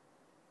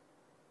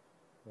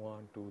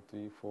 1, 2,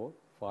 3, 4,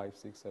 5,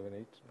 6, 7, 8,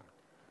 9.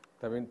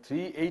 That means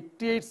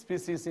 388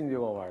 species in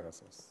Genome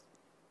viruses.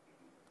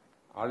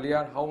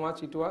 Earlier, how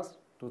much it was?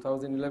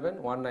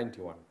 2011,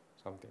 191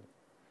 something.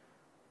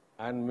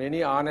 And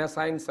many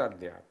unassigned are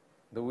there.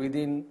 The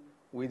within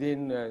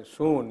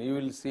soon you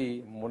will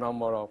see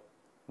number of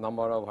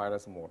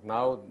virus more.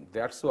 Now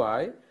that's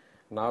why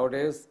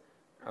nowadays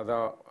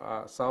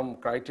some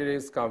criteria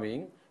is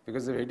coming,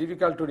 because it's very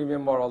difficult to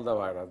remember all the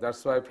virus.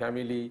 That's why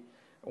family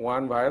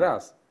one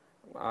virus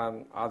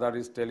and other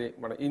is telling,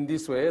 but in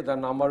this way the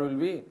number will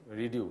be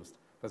reduced.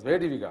 That's very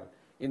difficult.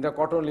 In the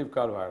cotton leaf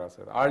curl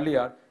viruses,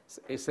 earlier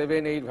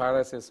 7, 8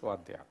 viruses were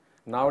there.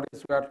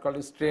 Nowadays we are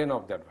calling strain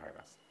of that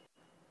virus.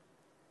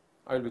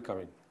 I will be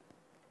coming.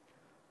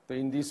 So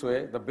in this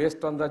way,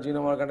 based on the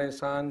genome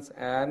organizations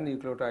and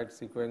nucleotide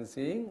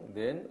sequencing,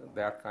 then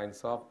that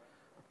kinds of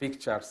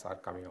pictures are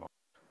coming out.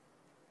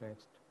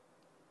 Next.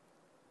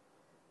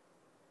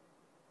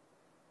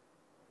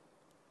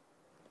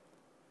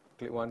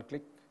 One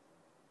click.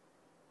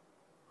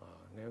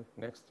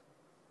 Next.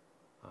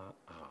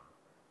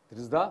 This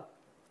is the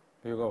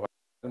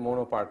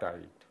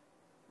monopartite.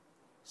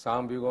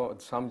 Some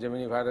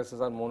Gemini viruses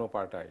are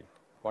monopartite.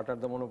 What are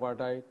the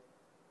monopartite?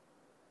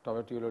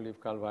 Tomato yellow leaf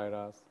curl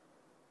virus.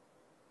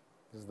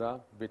 This is the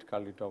bit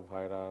curl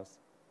virus.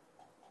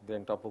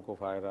 Then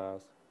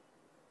topocovirus,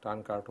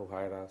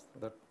 Tancartovirus.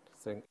 That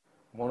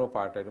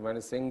monopartite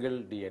means single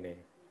DNA,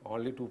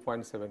 only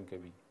 2.7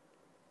 kb,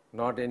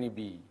 not any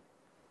B.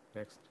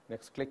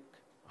 Next click.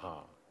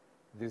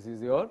 This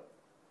is your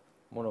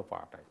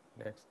monopartite.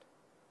 Next,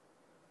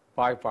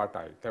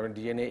 bipartite, that means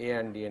DNA A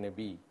and DNA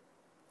B.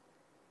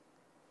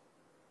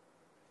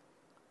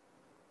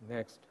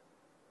 Next,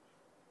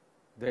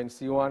 then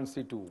C1,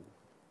 C2.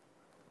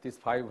 These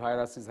 5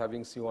 viruses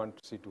having C1,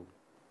 C2.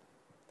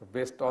 So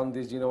based on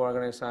this genome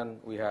organization,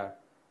 we have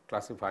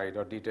classified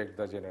or detect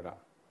the genera.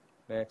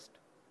 Next.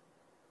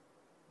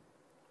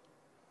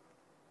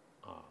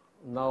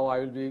 Now I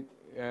will be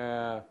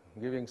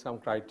giving some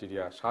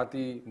criteria.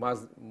 Shati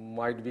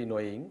might be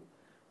knowing.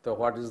 So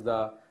what is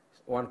the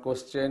one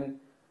question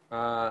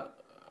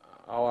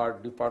our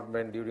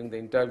department during the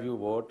interview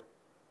board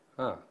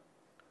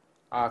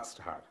asked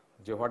her.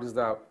 What is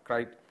the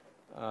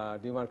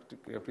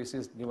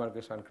precise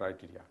demarcation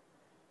criteria?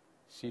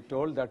 She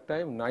told that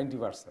time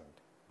 90%,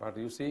 but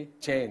you see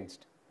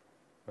changed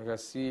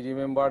because she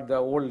remembered the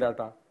old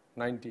data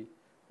 90,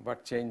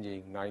 but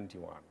changing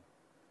 91.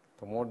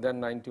 So more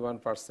than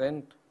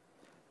 91%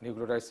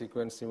 nucleotide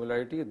sequence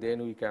similarity,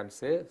 then we can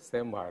say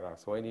same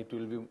virus. When it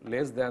will be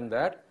less than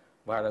that,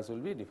 virus will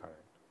be different.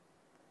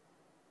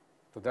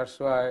 So that's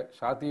why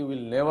Shati will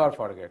never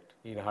forget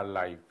in her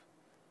life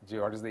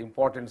what is the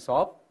importance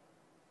of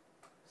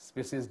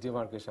species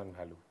demarcation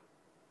value.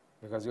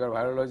 Because you are a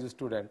virology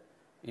student,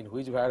 in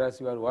which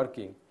virus you are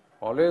working,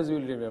 always you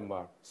will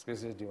remember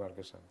species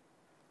demarcation.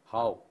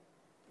 How?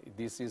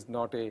 This is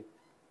not a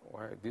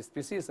this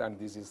species and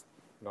this is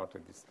not a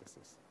this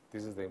species.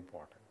 This is the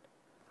important.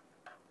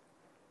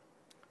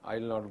 I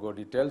will not go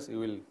details, you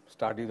will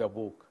study the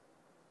book.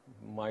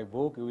 My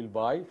book you will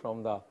buy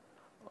from the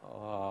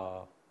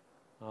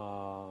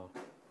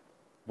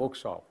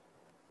bookshop.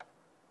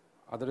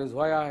 Otherwise,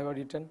 why I have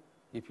written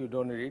if you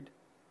don't read?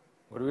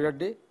 Would we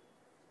read?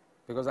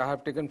 Because I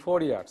have taken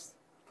 4 years,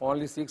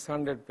 only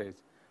 600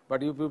 pages.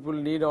 But you people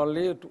need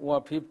only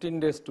 15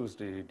 days to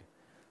read.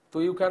 So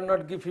you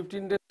cannot give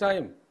 15 days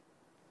time.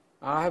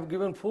 I have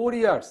given 4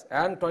 years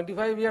and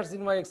 25 years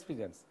in my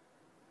experience.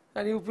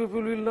 And you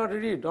people will not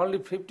read, only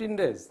 15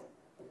 days.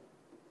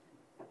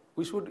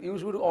 You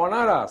should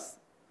honor us.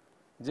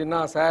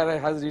 Jina sir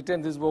has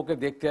written this book,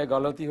 dekhte hai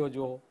galati ho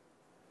jo.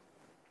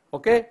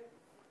 Okay?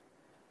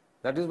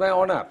 That is my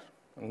honor.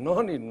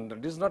 No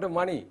need, this is not a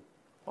money,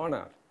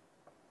 honor.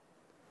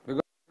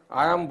 Because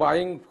I am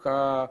buying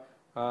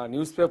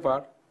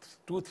newspaper,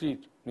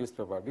 2-3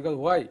 newspaper. Because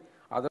why?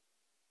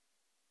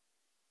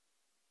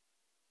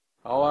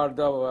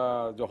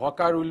 The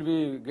hawker will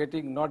be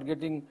not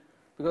getting,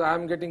 because I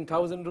am getting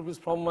 1,000 rupees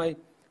from my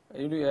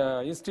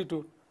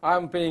institute. I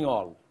am paying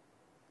all.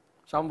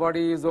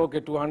 Somebody is okay,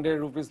 200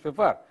 rupees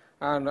paper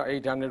and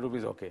 800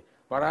 rupees okay.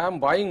 But I am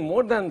buying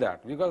more than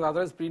that because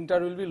otherwise printer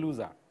will be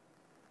loser.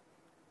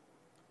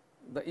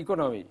 The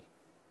economy.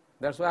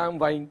 That's why I am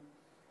buying.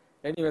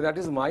 Anyway, that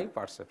is my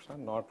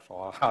perception, not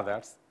for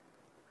others.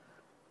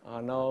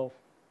 Now,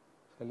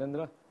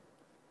 Shailendra,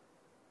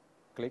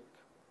 click,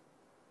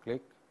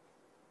 click,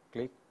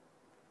 click,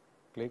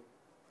 click.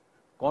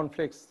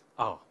 Conflicts.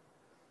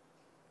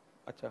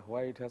 Acha,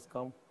 why it has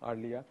come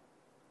earlier?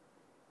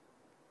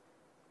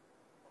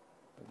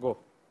 Go.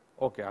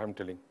 Okay, I am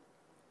telling.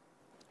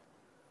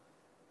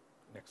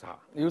 Next,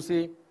 you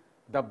see,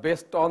 the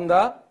based on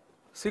the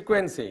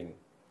sequencing.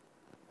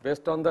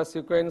 Based on the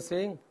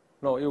sequencing,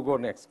 no, you go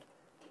next.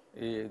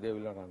 They will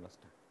not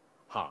understand.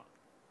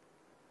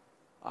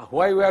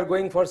 Why we are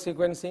going for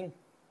sequencing?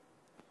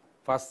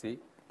 First, see,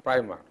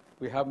 primer.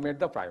 We have made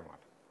the primer.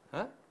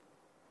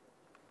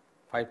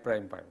 5'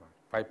 primer,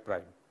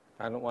 5',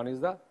 and one is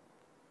the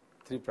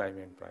 3'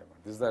 end primer.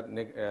 This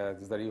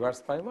is the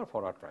reverse primer,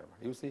 forward primer.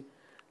 You see,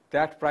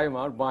 that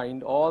primer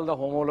bind all the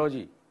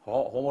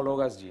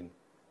homologous gene.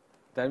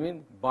 That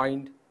means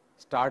bind,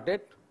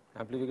 started,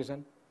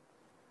 amplification,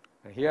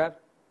 and here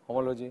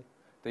homology.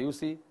 So you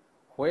see,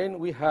 when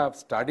we have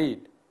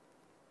studied,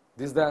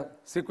 this is the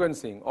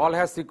sequencing, all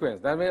has sequence.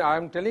 That means I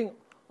am telling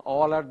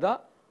all are the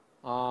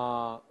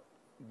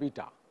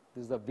beta.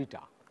 This is the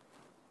beta,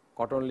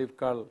 cotton leaf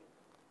curl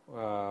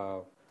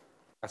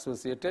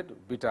associated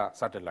beta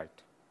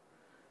satellite.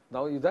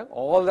 Now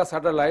all the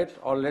satellites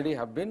already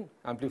have been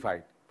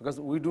amplified because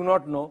we do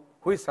not know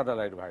which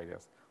satellite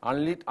virus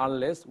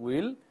unless we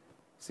will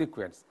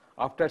sequence.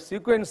 After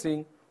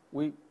sequencing,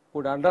 we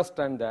could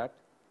understand that.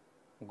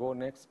 Go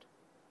next.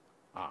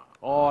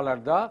 All are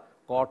the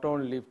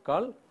cotton leaf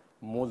curl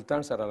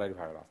Multan satellite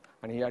virus,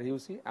 and here you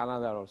see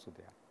another also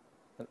there.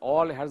 And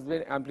all has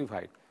been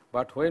amplified.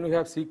 But when we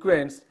have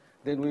sequenced,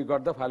 then we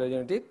got the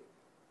phylogenetic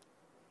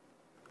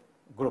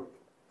group.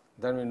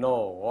 Then we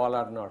know all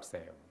are not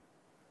same.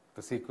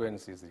 The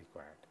sequence is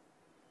required.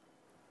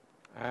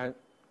 And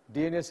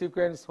DNA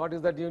sequence, what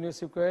is the DNA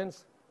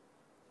sequence?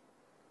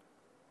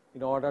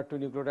 in order to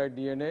nucleotide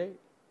DNA,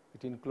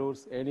 it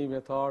includes any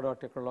method or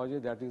technology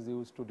that is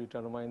used to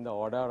determine the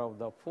order of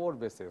the 4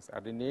 bases: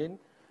 adenine,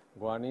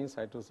 guanine,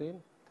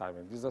 cytosine,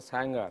 thymine. This is a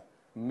Sanger.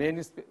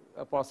 Many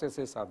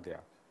processes are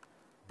there.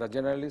 The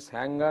generally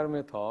Sanger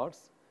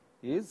methods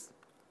is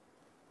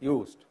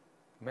used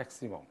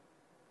maximum.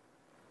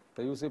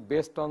 So you see,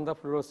 based on the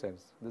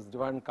fluorescence, this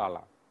different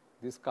color.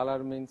 This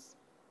color means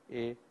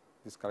A.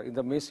 This color in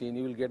the machine,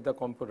 you will get the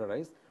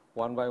computerized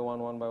one by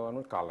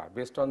one color.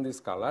 Based on this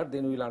color,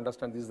 then we will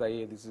understand this is the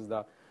A, this is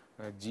the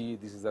G,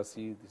 this is the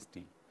C, this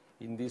T.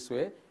 In this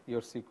way,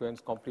 your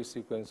sequence, complete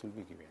sequence will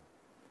be given.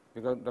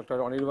 Because Dr.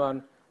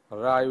 Anirban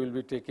Rai will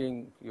be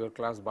taking your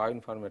class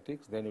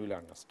bioinformatics, then you will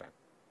understand.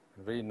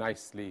 Very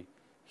nicely,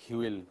 he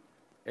will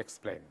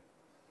explain.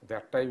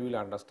 That time you will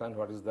understand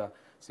what is the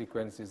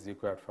sequence is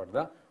required for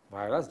the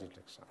virus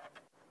detection.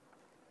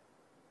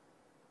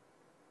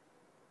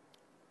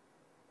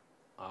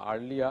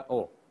 Earlier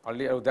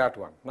that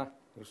one, na?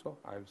 You saw?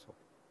 I will show.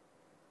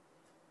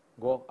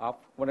 Go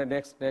up.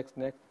 Next.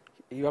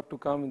 You have to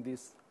come in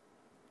this.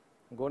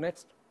 Go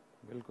next.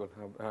 Bilkul.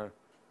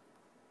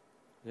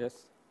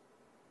 Yes.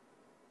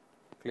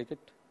 Click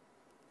it.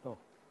 No.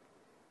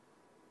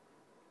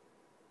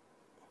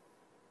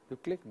 You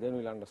click, then we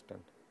will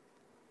understand.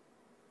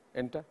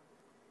 Enter.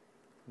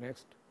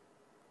 Next.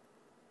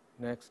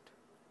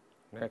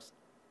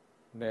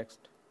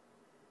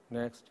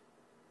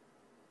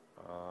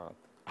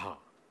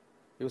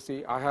 You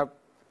see, I have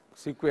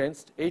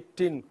sequenced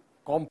 18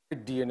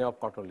 complete DNA of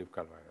cotton leaf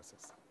curl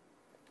viruses.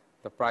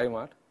 The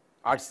primer,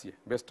 RCA,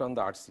 based on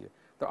the RCA.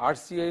 The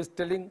RCA is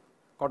telling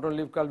cotton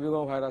leaf curl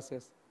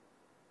viruses.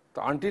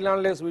 So until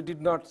unless we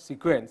did not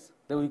sequence,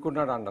 then we could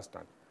not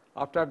understand.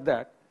 After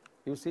that,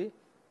 you see,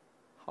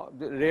 how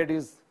the red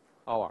is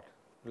our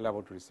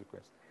laboratory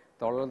sequence.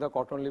 So all of the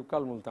cotton leaf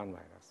curl Multan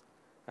virus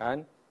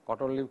and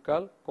cotton leaf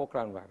curl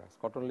Cochrane virus,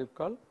 cotton leaf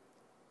curl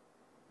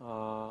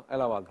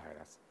Allahabad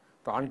virus.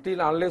 So until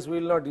unless we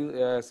will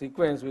not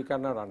sequence, we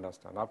cannot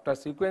understand. After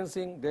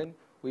sequencing, then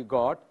we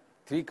got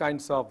 3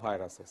 kinds of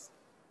viruses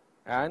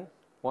and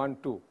 1,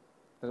 2,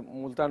 the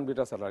Multan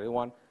beta satellite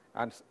 1,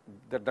 and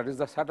that is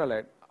the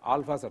satellite,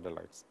 alpha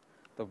satellites.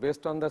 So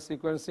based on the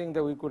sequencing,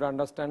 that we could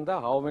understand the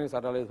how many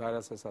satellite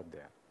viruses are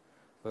there.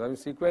 So that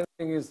means sequencing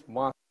is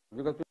mass,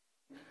 because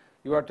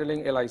you are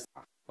telling ELISA.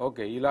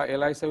 Okay,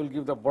 ELISA will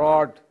give the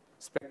broad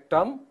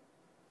spectrum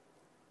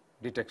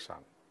detection.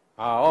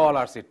 All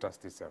are citrus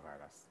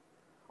virus,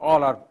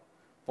 all are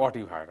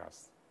potty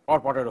virus or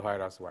potato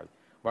virus Y,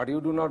 but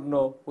you do not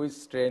know which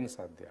strains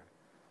are there.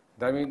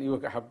 That means you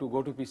have to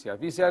go to PCR.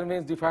 PCR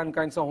means different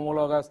kinds of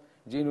homologous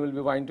gene will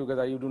be bind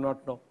together, you do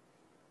not know.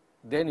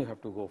 Then you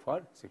have to go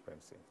for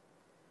sequencing.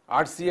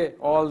 RCA,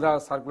 all the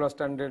circular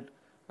standard,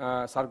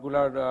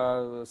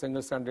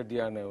 single stranded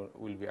DNA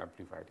will be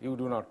amplified. You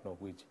do not know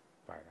which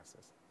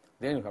viruses.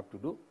 Then you have to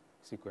do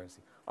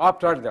sequencing.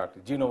 After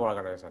that, genome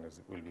organization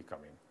will be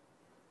coming.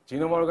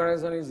 Genome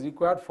organization is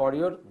required for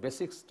your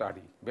basic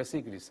study,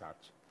 basic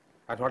research,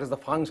 and what is the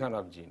function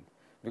of gene.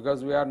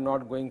 Because we are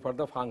not going for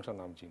the function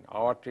of gene.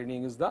 Our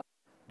training is the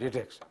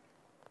detection.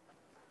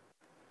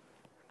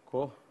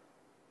 Go.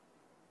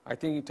 I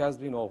think it has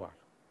been over.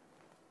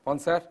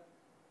 Sir?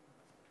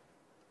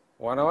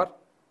 1 hour?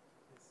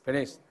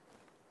 Finished.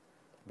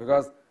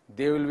 Because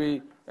they will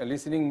be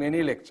listening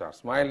many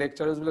lectures. My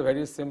lecture is a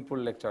very simple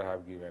lecture I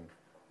have given,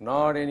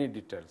 not any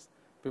details.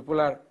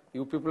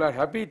 You people are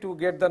happy to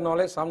get the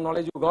knowledge, some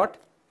knowledge you got,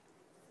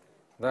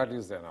 that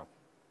is enough.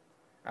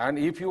 And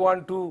if you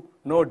want to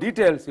know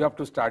details, you have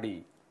to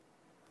study.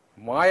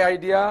 My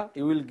idea,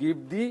 you will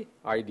give the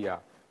idea.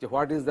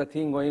 What is the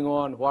thing going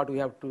on, what we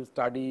have to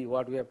study,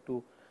 what we have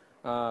to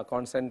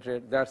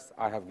concentrate, that's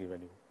I have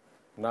given you.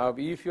 Now,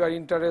 if you are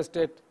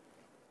interested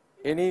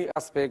any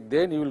aspect,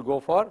 then you will go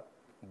for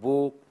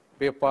book,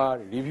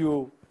 paper,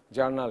 review,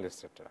 journal,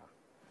 etc.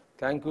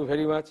 Thank you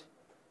very much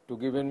to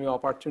giving me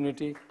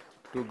opportunity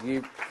to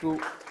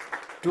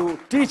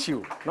teach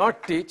you,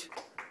 not teach.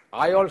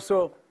 I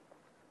also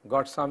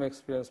got some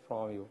experience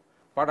from you,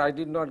 but I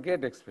did not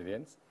get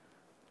experience.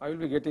 I will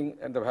be getting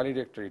at the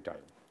valedictory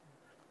time,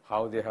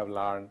 how they have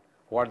learned,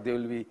 what they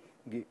will be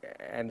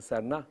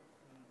answer. Na?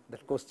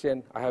 That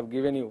question I have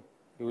given you,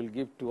 you will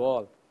give to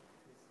all.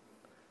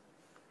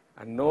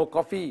 And no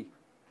copy.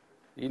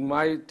 In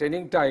my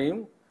training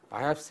time,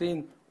 I have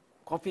seen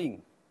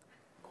copying.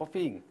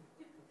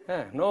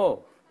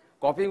 No,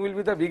 copying will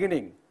be the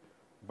beginning,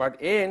 but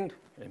end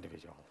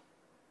individual.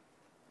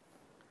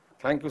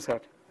 Thank you,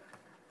 sir.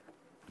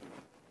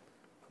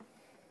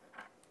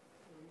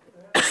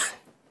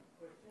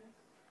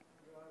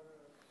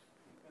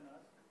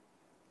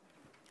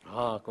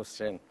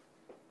 Question.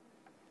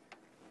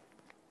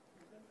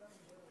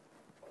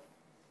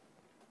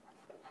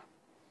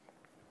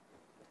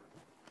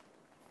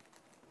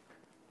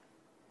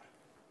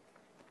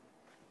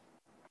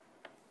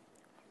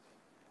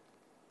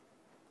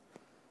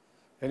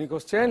 Any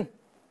question?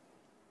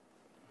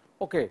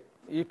 Okay.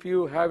 If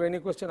you have any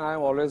question, I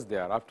am always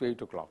there up to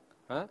 8 o'clock.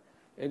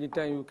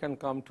 Anytime you can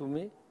come to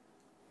me,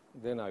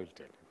 then I will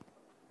tell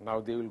you. Now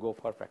they will go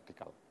for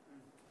practical.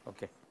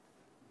 Okay.